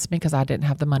put against me because I didn't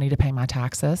have the money to pay my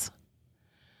taxes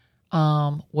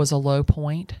was a low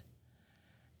point.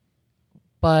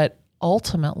 But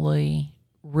ultimately,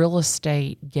 real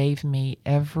estate gave me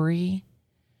every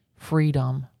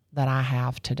freedom that I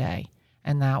have today.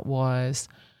 And that was,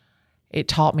 it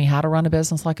taught me how to run a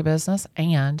business like a business,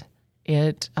 and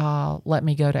it let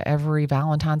me go to every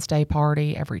Valentine's Day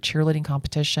party, every cheerleading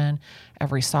competition,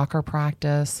 every soccer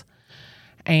practice.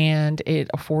 And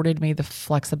it afforded me the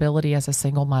flexibility as a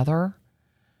single mother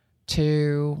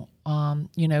to,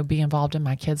 be involved in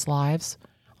my kids' lives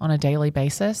on a daily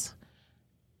basis.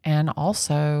 And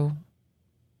also,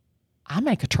 I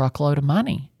make a truckload of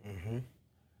money.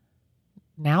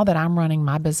 Now that I'm running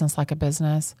my business like a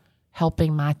business,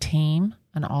 helping my team,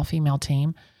 an all-female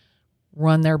team,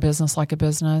 run their business like a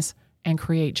business and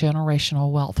create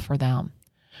generational wealth for them.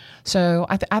 So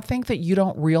I think that you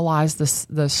don't realize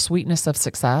the sweetness of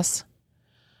success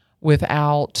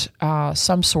without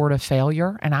some sort of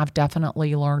failure. And I've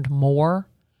definitely learned more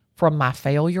from my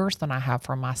failures than I have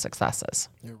from my successes.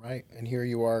 You're right. And here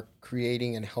you are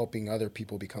creating and helping other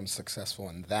people become successful.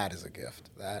 And that is a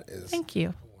gift. That is Thank you.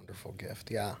 A wonderful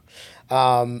gift. Yeah.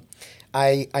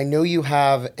 I know you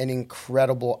have an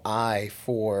incredible eye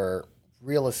for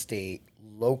real estate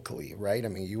locally, right?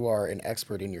 You are an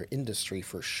expert in your industry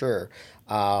for sure.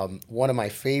 One of my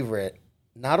favorite,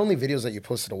 not only videos that you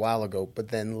posted a while ago, but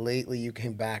then lately you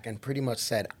came back and pretty much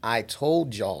said, "I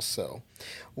told y'all so,"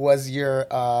 was your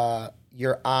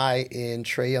eye in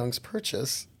Trae Young's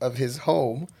purchase of his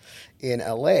home in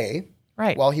LA.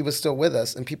 Right. While he was still with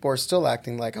us, and people are still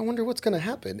acting like, I wonder what's going to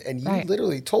happen. And you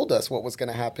literally told us what was going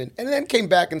to happen and then came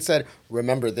back and said,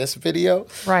 remember this video?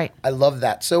 Right. I love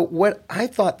that. So what I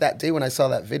thought that day when I saw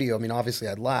that video, obviously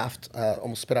I laughed,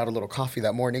 almost spit out a little coffee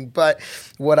that morning. But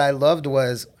what I loved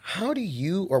was, how do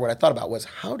you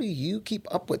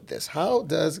keep up with this? How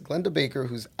does Glennda Baker,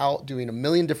 who's out doing a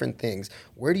million different things,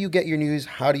 where do you get your news?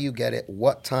 How do you get it?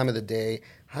 What time of the day?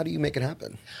 How do you make it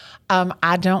happen?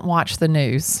 I don't watch the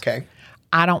news. Okay.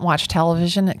 I don't watch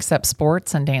television except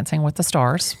sports and Dancing with the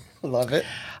Stars. Love it.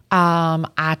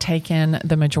 I take in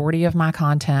the majority of my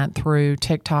content through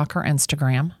TikTok or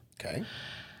Instagram. Okay.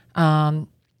 I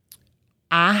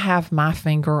have my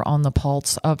finger on the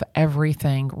pulse of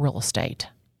everything real estate.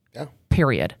 Yeah.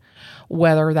 period.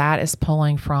 Whether that is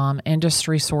pulling from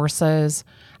industry sources,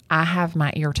 I have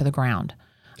my ear to the ground.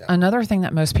 Yeah. Another thing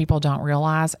that most people don't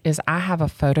realize is I have a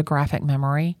photographic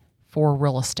memory for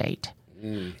real estate.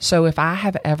 So if I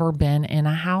have ever been in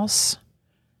a house,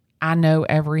 I know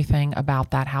everything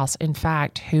about that house. In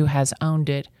fact, who has owned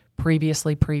it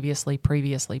previously.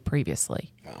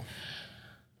 Wow.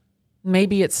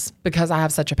 Maybe it's because I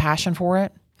have such a passion for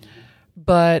it,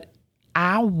 but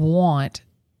I want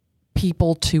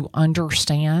people to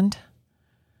understand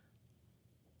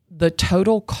the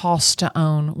total cost to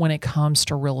own when it comes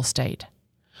to real estate,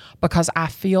 because I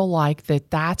feel like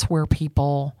that's where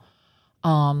people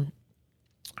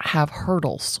have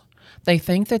hurdles. They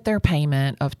think that their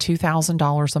payment of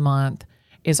 $2,000 a month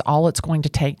is all it's going to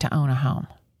take to own a home.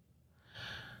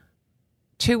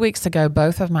 2 weeks ago,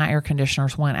 both of my air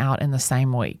conditioners went out in the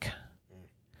same week.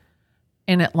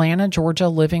 In Atlanta, Georgia,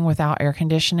 living without air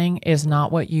conditioning is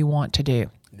not what you want to do.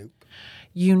 Nope.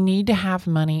 You need to have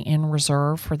money in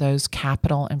reserve for those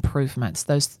capital improvements,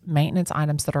 those maintenance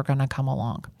items that are going to come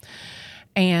along.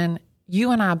 And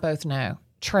you and I both know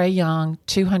Trae Young,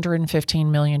 $215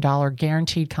 million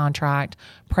guaranteed contract,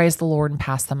 praise the Lord and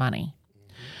pass the money.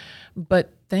 Mm-hmm.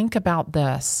 But think about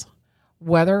this,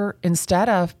 whether instead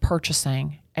of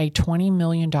purchasing a $20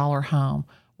 million home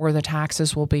where the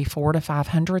taxes will be $400,000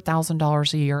 to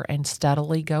 $500,000 a year and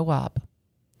steadily go up,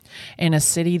 in a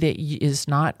city that is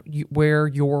not where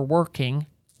you're working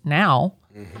now,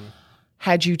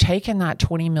 had you taken that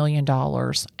 $20 million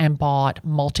and bought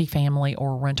multifamily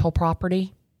or rental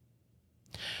property,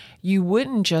 you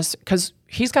wouldn't just, because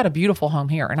he's got a beautiful home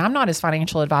here, and I'm not his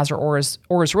financial advisor or his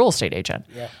real estate agent.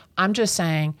 Yeah. I'm just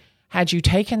saying, had you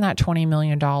taken that $20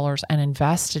 million and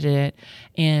invested it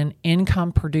in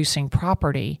income producing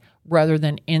property rather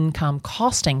than income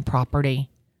costing property,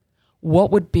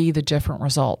 what would be the different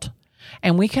result?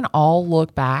 And we can all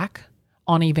look back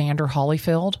on Evander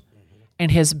Holyfield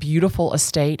and his beautiful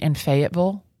estate in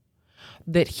Fayetteville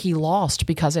that he lost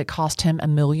because it cost him $1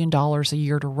 million a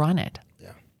year to run it.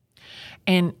 Yeah.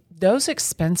 And those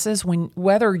expenses,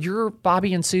 whether you're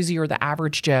Bobby and Susie or the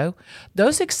average Joe,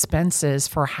 those expenses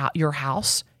for your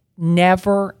house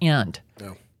never end.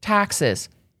 No. Taxes,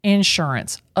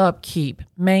 insurance, upkeep,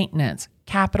 maintenance,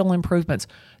 capital improvements,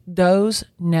 those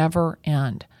never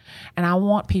end. And I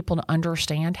want people to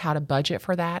understand how to budget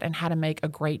for that and how to make a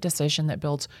great decision that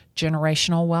builds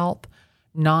generational wealth,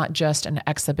 not just an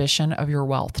exhibition of your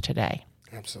wealth today.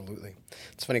 Absolutely.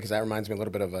 It's funny because that reminds me a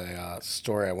little bit of a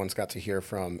story I once got to hear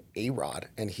from A-Rod,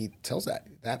 and he tells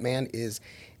that man is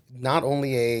not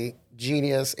only a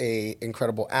genius, a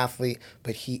incredible athlete,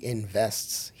 but he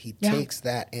invests. He takes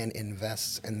that and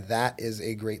invests, and that is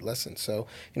a great lesson. So,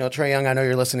 Trae Young, I know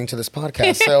you're listening to this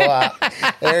podcast, so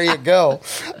there you go.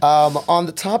 On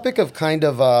the topic of kind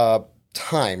of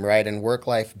time, right, and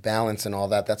work-life balance and all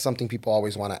that, that's something people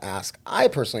always want to ask. I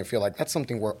personally feel like that's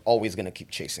something we're always going to keep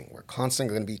chasing. We're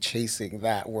constantly going to be chasing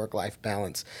that work-life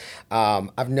balance.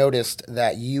 I've noticed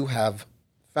that you have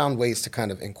found ways to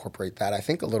kind of incorporate that, I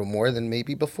think, a little more than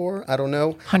maybe before. I don't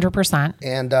know. 100%.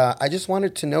 And I just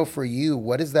wanted to know for you,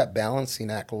 what is that balancing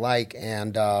act like?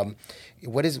 And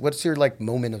what's your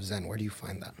moment of Zen? Where do you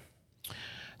find that?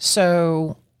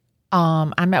 So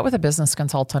I met with a business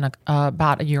consultant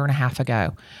about a year and a half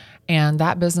ago. And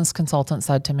that business consultant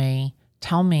said to me,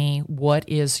 tell me what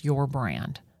is your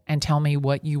brand and tell me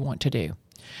what you want to do.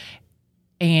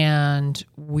 And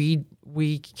we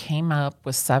came up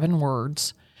with 7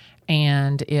 words.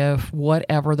 And if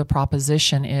whatever the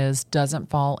proposition is doesn't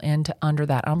fall under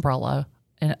that umbrella,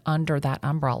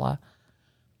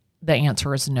 the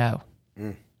answer is no.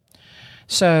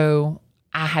 So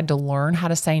I had to learn how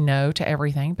to say no to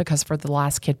everything, because for the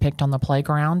last kid picked on the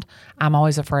playground, I'm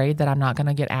always afraid that I'm not going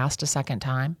to get asked a second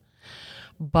time.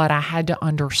 But I had to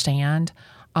understand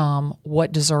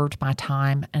what deserved my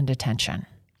time and attention.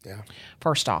 Yeah.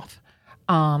 First off.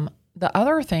 The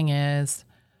other thing is,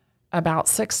 about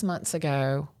 6 months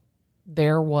ago,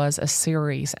 there was a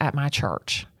series at my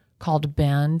church called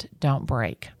Bend, Don't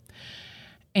Break.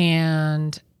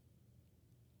 And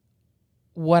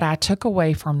what I took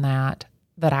away from that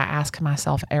I ask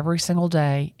myself every single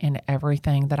day in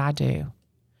everything that I do,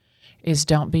 is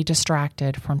don't be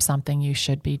distracted from something you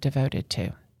should be devoted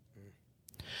to.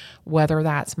 Whether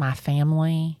that's my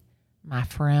family, my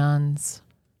friends,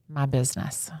 my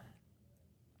business.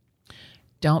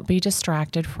 Don't be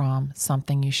distracted from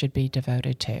something you should be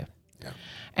devoted to. Yeah.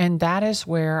 And that is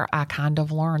where I kind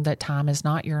of learned that time is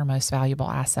not your most valuable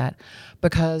asset,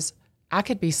 because I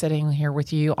could be sitting here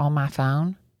with you on my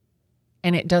phone,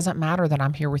 and it doesn't matter that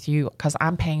I'm here with you, because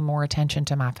I'm paying more attention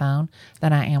to my phone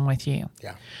than I am with you.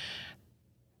 Yeah.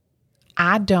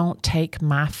 I don't take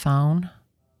my phone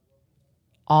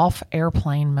off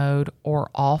airplane mode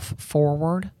or off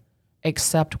forward,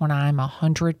 except when I'm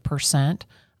 100%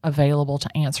 available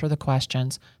to answer the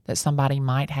questions that somebody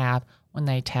might have when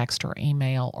they text or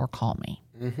email or call me.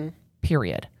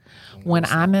 Period. When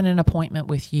I'm in an appointment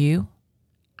with you,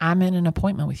 I'm in an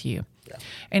appointment with you. Yeah.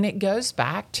 And it goes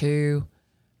back to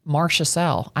Marcia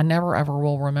Sell. I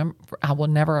will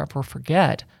never ever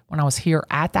forget when I was here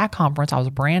at that conference. I was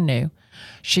brand new.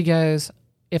 She goes,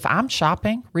 if I'm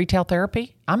shopping retail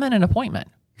therapy, I'm in an appointment.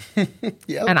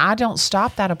 Yep. And I don't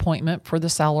stop that appointment for the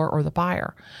seller or the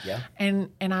buyer. Yeah. And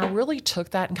I really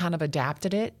took that and kind of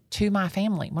adapted it to my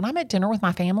family. When I'm at dinner with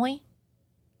my family,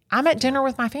 I'm at dinner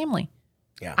with my family.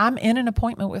 Yeah. I'm in an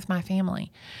appointment with my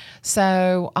family.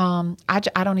 So I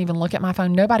don't even look at my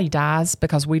phone. Nobody dies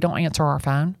because we don't answer our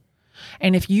phone.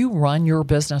 And if you run your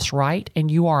business right and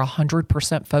you are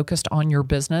 100% focused on your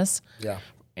business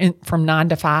from 9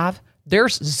 to 5,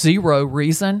 there's zero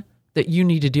reason that you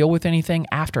need to deal with anything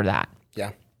after that.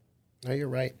 Yeah. No, you're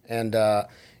right. And,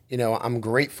 I'm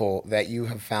grateful that you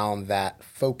have found that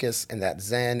focus and that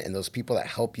zen and those people that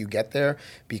help you get there,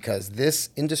 because this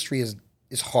industry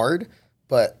is hard,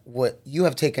 but what you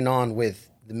have taken on with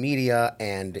the media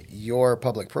and your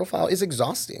public profile is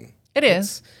exhausting. It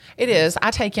is. It is.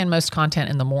 I take in most content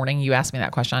in the morning. You asked me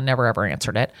that question. I never, ever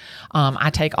answered it. I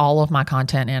take all of my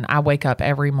content in. I wake up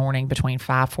every morning between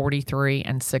 5:43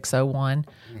 and 6:01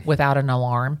 without an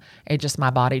alarm. My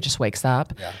body just wakes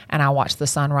up. Yeah. And I watch the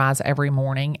sunrise every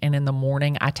morning. And in the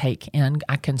morning, I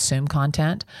consume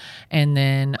content. And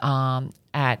then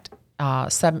at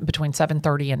between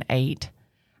 7:30 and 8,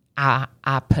 I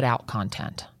put out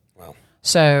content. Wow.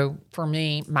 So for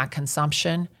me, my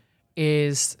consumption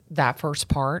is that first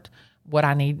part, what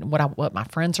I need, what my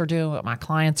friends are doing, what my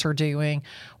clients are doing,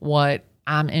 what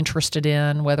I'm interested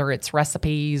in, whether it's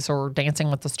recipes or Dancing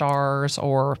with the Stars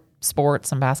or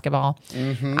sports and basketball.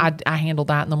 I handle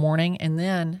that in the morning, and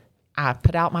then I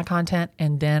put out my content,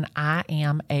 and then I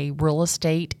am a real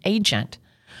estate agent,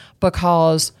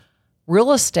 because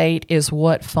real estate is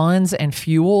what funds and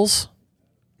fuels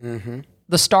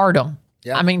the stardom.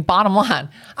 Yeah. I mean, bottom line.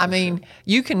 I mean,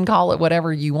 you can call it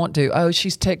whatever you want to. Oh,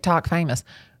 she's TikTok famous.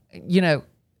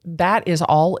 That is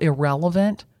all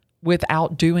irrelevant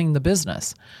without doing the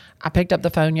business. I picked up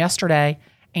the phone yesterday,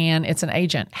 and it's an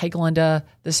agent. Hey, Glennda,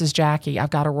 this is Jackie.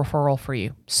 I've got a referral for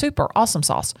you. Super, awesome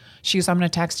sauce. She goes, I'm going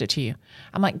to text it to you.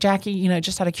 I'm like, Jackie,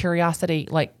 just out of curiosity,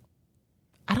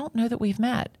 I don't know that we've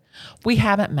met. We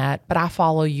haven't met, but I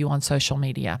follow you on social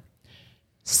media.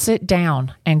 Sit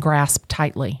down and grasp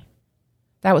tightly.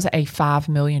 That was a $5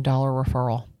 million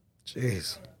referral.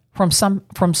 Jeez. From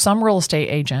some real estate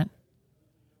agent,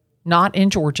 not in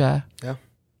Georgia,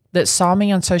 that saw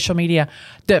me on social media,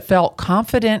 that felt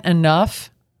confident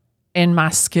enough in my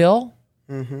skill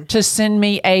to send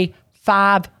me a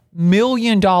 $5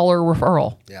 million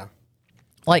referral. Yeah.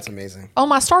 That's amazing. Oh,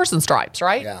 my stars and stripes,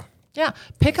 right? Yeah. Yeah.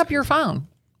 Pick up your phone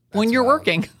when you're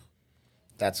working.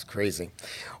 That's crazy.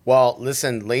 Well,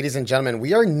 listen, ladies and gentlemen,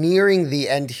 we are nearing the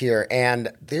end here,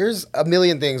 and there's a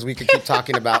million things we could keep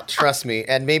talking about. Trust me.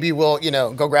 And maybe we'll,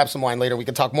 go grab some wine later. We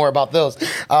can talk more about those.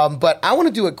 But I want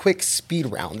to do a quick speed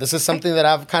round. This is something that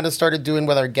I've kind of started doing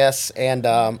with our guests, and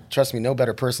trust me, no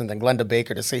better person than Glennda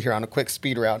Baker to sit here on a quick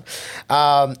speed round.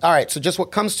 All right. So just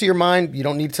what comes to your mind. You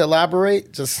don't need to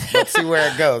elaborate. Just let's see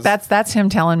where it goes. That's him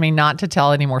telling me not to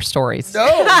tell any more stories.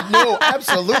 No,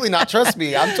 absolutely not. Trust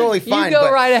me. I'm totally fine. You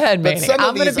go right ahead, Manny.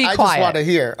 I'm going to be quiet. I just want to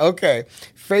hear. Okay.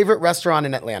 Favorite restaurant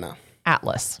in Atlanta?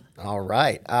 Atlas. All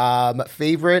right.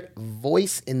 Favorite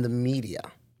voice in the media?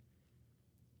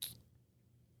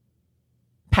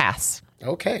 Pass.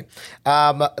 Okay.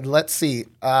 Let's see.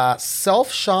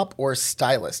 Self shop or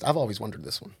stylist? I've always wondered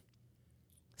this one.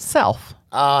 Self.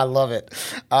 I love it.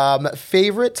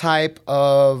 Favorite type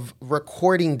of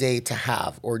recording day to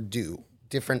have or do?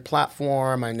 Different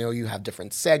platform. I know you have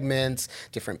different segments,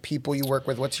 different people you work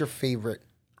with. What's your favorite?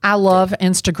 I love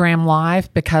Instagram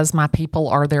Live because my people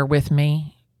are there with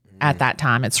me at that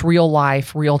time. It's real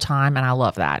life, real time, and I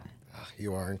love that.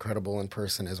 You are incredible in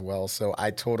person as well, so I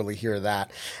totally hear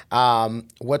that.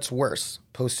 What's worse,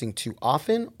 posting too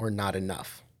often or not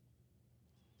enough?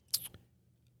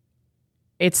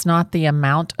 It's not the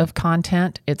amount of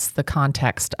content, it's the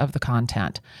context of the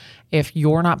content. If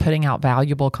you're not putting out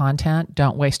valuable content,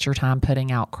 don't waste your time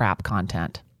putting out crap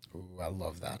content. Ooh, I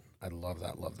love that. I love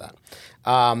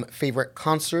that. Favorite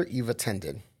concert you've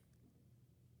attended?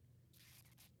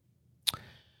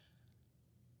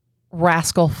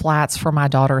 Rascal Flatts for my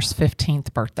daughter's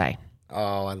 15th birthday.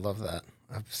 Oh, I love that.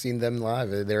 I've seen them live.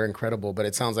 They're incredible, but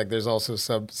it sounds like there's also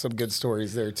some good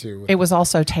stories there too. It was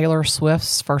also Taylor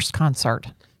Swift's first concert.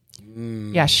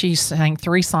 Yeah, she sang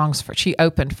 3 songs. She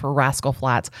opened for Rascal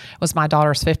Flatts. It was my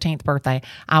daughter's 15th birthday.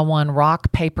 I won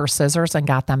rock, paper, scissors, and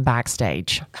got them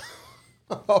backstage.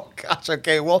 Oh, gosh.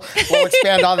 Okay, we'll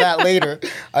expand on that later.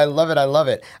 I love it. I love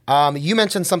it. You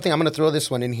mentioned something. I'm going to throw this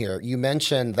one in here. You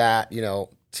mentioned that,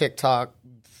 TikTok,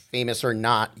 famous or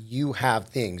not, you have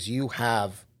things. You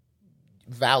have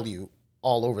value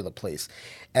all over the place.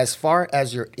 As far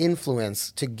as your influence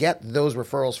to get those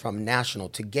referrals from national,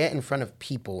 to get in front of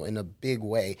people in a big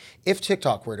way, if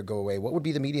TikTok were to go away, what would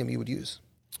be the medium you would use?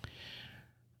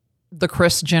 The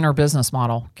Kris Jenner business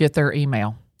model, get their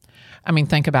email. I mean,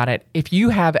 think about it. If you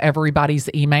have everybody's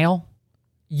email,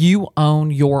 you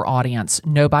own your audience.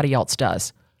 Nobody else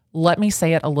does. Let me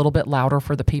say it a little bit louder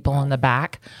for the people in the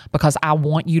back, because I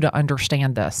want you to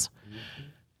understand this.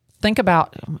 Think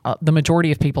about the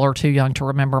majority of people are too young to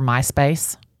remember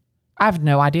MySpace. I have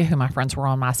no idea who my friends were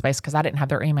on MySpace because I didn't have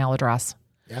their email address.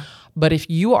 Yeah. But if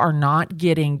you are not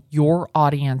getting your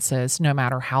audiences, no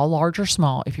matter how large or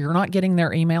small, if you're not getting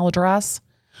their email address,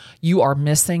 you are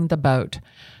missing the boat.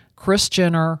 Kris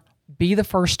Jenner, be the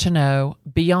first to know,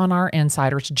 be on our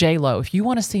insiders. J-Lo, if you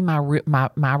want to see my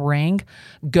ring,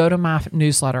 go to my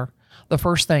newsletter. The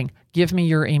first thing, give me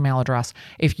your email address.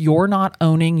 If you're not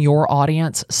owning your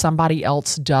audience, somebody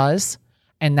else does,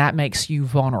 and that makes you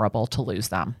vulnerable to lose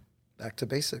them. Back to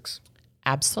basics.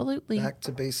 Absolutely. Back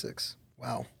to basics.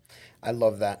 Wow. I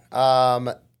love that.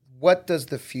 What does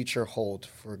the future hold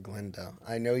for Glennda?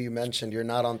 I know you mentioned you're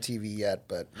not on TV yet,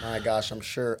 but my gosh, I'm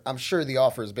sure the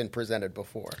offer has been presented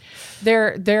before.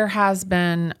 There has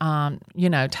been,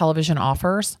 television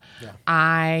offers. Yeah.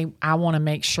 I want to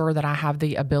make sure that I have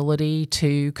the ability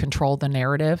to control the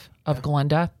narrative of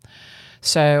Glennda.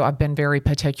 So I've been very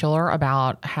particular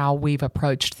about how we've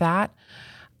approached that.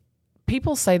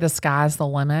 People say the sky's the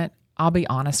limit. I'll be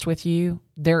honest with you.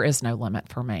 There is no limit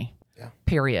for me. Yeah.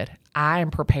 Period. I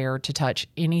am prepared to touch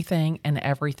anything and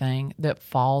everything that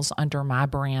falls under my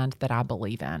brand that I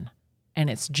believe in. And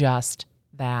it's just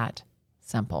that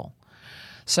simple.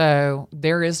 So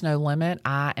there is no limit.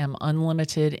 I am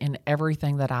unlimited in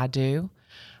everything that I do.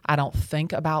 I don't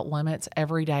think about limits.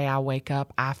 Every day I wake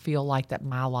up, I feel like that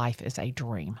my life is a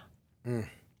dream.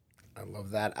 I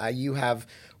love that. You have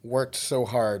worked so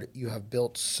hard. You have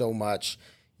built so much.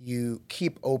 You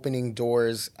keep opening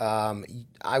doors.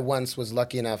 I once was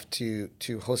lucky enough to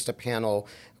host a panel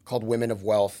called Women of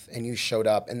Wealth, and you showed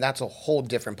up, and that's a whole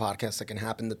different podcast that can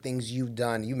happen. The things you've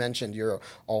done, you mentioned you're an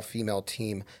all-female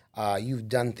team. You've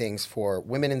done things for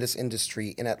women in this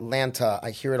industry. In Atlanta,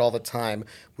 I hear it all the time.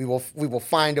 We will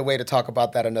find a way to talk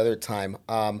about that another time.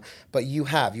 But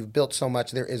you've built so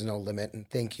much. There is no limit, and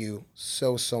thank you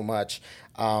so much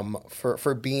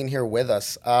for being here with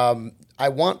us. I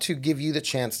want to give you the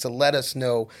chance to let us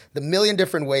know the million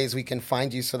different ways we can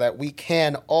find you so that we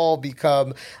can all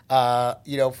become,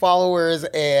 followers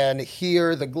and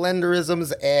hear the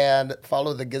Glendaisms and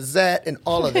follow the Gazette and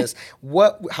all of this.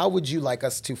 How would you like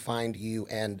us to find you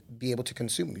and be able to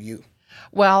consume you?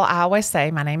 Well, I always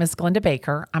say my name is Glennda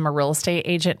Baker. I'm a real estate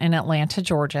agent in Atlanta,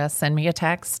 Georgia. Send me a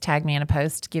text, tag me in a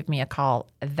post, give me a call.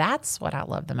 That's what I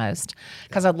love the most,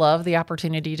 because I love the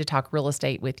opportunity to talk real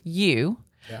estate with you.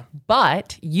 Yeah.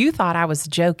 But you thought I was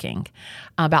joking.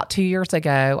 About 2 years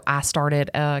ago, I started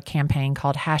a campaign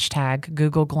called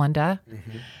 #GoogleGlennda.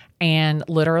 Mm-hmm. And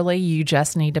literally, you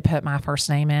just need to put my first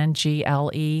name in,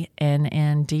 Glennda,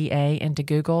 into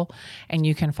Google, and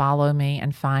you can follow me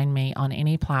and find me on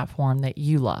any platform that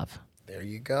you love. There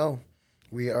you go.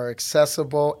 We are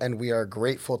accessible, and we are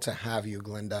grateful to have you,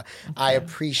 Glennda. I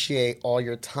appreciate all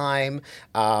your time,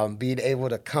 being able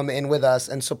to come in with us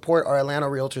and support our Atlanta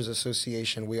Realtors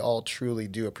Association. We all truly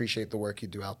do appreciate the work you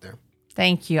do out there.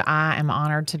 Thank you. I am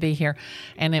honored to be here.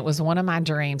 And it was one of my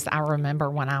dreams. I remember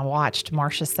when I watched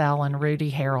Marcia Sell and Rudy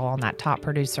Harrell on that top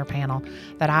producer panel,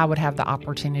 that I would have the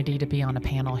opportunity to be on a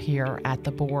panel here at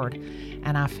the board.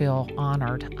 And I feel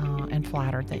honored and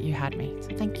flattered that you had me. So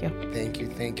thank you.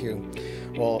 Thank you.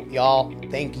 Well, y'all,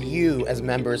 thank you as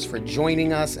members for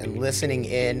joining us and listening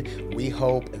in. We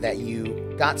hope that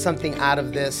you got something out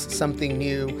of this, something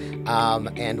new.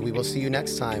 And we will see you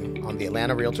next time on the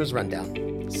Atlanta Realtors Rundown.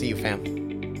 See you, fam.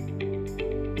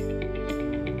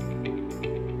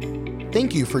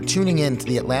 Thank you for tuning in to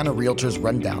the Atlanta Realtors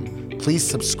Rundown. Please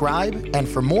subscribe, and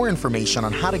for more information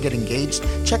on how to get engaged,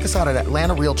 check us out at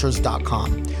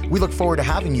atlantarealtors.com. We look forward to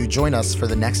having you join us for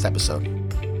the next episode.